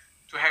in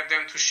to help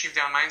them to shift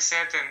their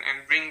mindset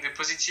and bring the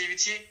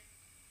positivity.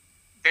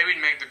 They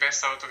will make the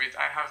best out of it,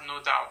 I have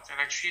no doubt.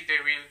 And actually they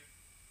will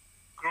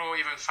grow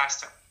even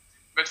faster.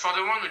 But for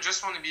the one who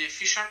just want to be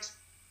efficient,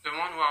 the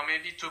one who are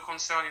maybe too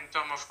concerned in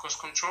terms of cost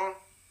control,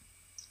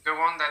 the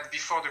one that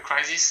before the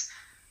crisis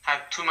had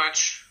too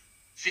much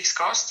fixed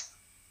cost,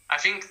 I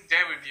think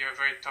there will be a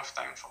very tough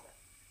time for them.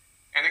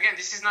 And again,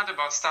 this is not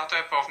about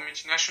startup or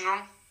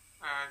multinational.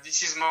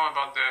 This is more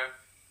about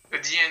the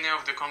DNA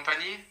of the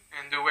company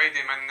and the way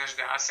they manage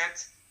their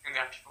assets and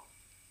their people.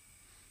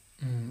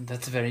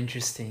 That's very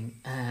interesting.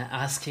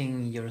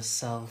 Asking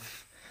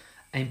yourself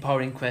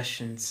empowering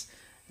questions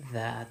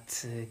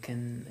that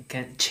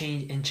can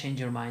change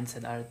your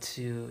mindset are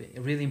two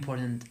really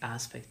important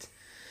aspects.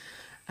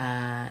 What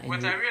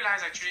I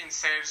realize actually in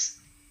sales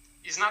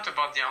is not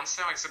about the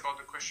answer, it's about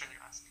the question you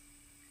ask.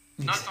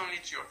 Not only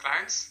to your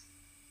clients,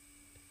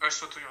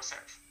 also to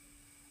yourself.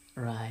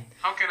 Right.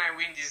 How can I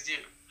win this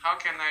deal? How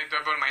can I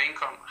double my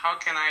income? How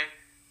can I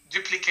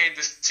duplicate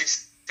the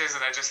success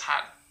that I just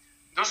had?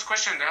 Those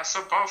questions, they are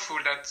so powerful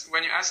that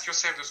when you ask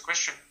yourself those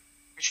questions,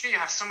 actually you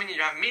have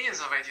millions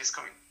of ideas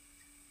coming.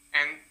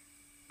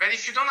 But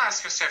if you don't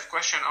ask yourself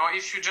questions, or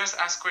if you just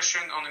ask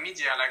questions on the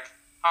media, like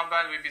how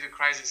bad will be the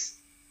crisis?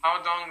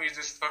 How down will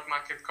the stock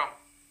market come?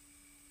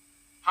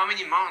 How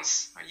many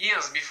months,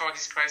 years before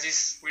this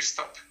crisis will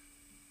stop?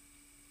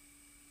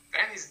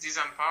 Then it's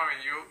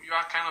disempowering. You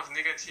are kind of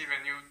negative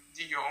and you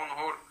dig your own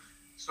hole.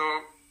 So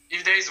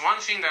if there is one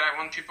thing that I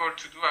want people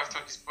to do after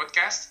this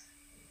podcast,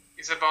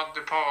 it's about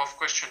the power of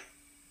question.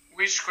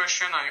 Which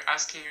question are you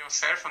asking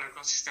yourself on a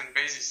consistent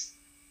basis?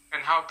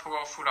 And how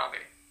powerful are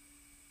they?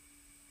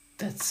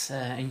 That's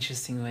an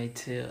interesting way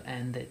to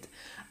end it.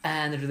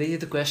 And related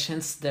to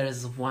questions, there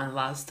is one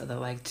last that I'd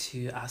like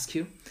to ask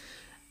you.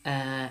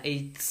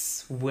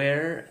 It's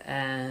where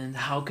and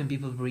how can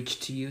people reach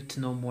to you to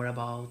know more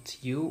about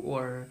you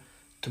or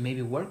to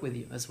maybe work with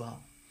you as well?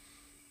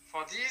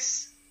 For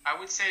this, I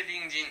would say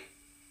LinkedIn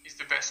is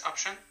the best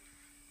option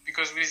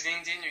because with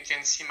LinkedIn you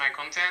can see my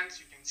content,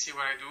 you can see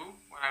what I do,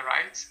 what I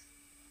write.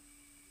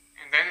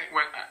 And then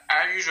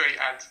I usually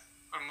add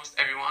almost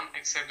everyone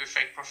except the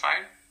fake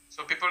profile.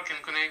 So people can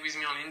connect with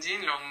me on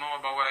LinkedIn, learn more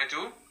about what I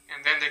do,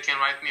 and then they can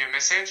write me a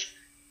message.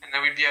 And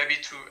I will be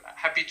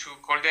happy to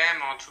call them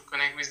or to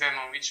connect with them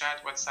on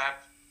WeChat, WhatsApp,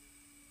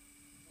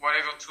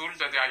 whatever tool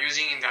that they are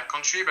using in their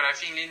country. But I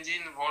think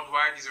LinkedIn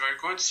worldwide is very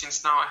good.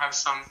 Since now I have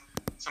some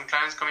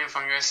clients coming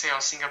from USA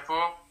or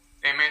Singapore,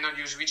 they may not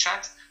use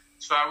WeChat.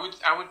 So I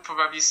would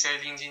probably say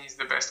LinkedIn is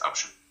the best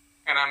option.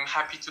 And I'm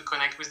happy to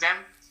connect with them.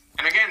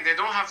 And again, they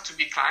don't have to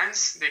be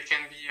clients. They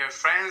can be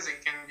friends. They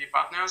can be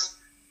partners.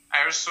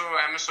 I'm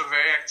also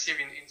very active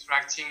in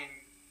interacting in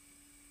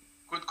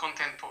good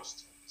content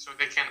posts. So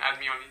they can add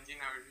me on LinkedIn.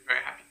 I will be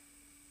very happy.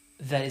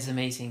 That is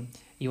amazing.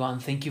 Johan,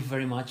 thank you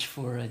very much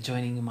for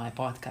joining my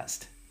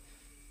podcast.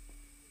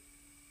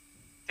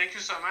 Thank you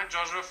so much,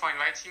 Joshua, for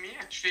inviting me.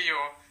 Actually,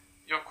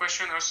 your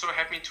question also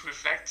helped me to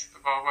reflect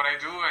about what I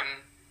do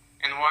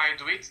and why I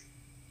do it.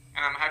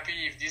 And I'm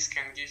happy if this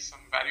can give some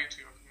value to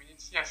your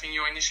community. I think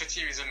your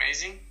initiative is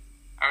amazing.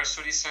 I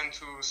also listened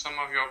to some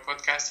of your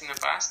podcasts in the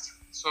past.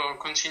 So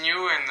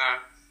continue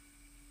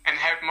and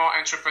help more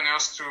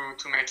entrepreneurs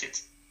to make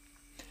it.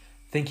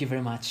 Thank you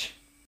very much.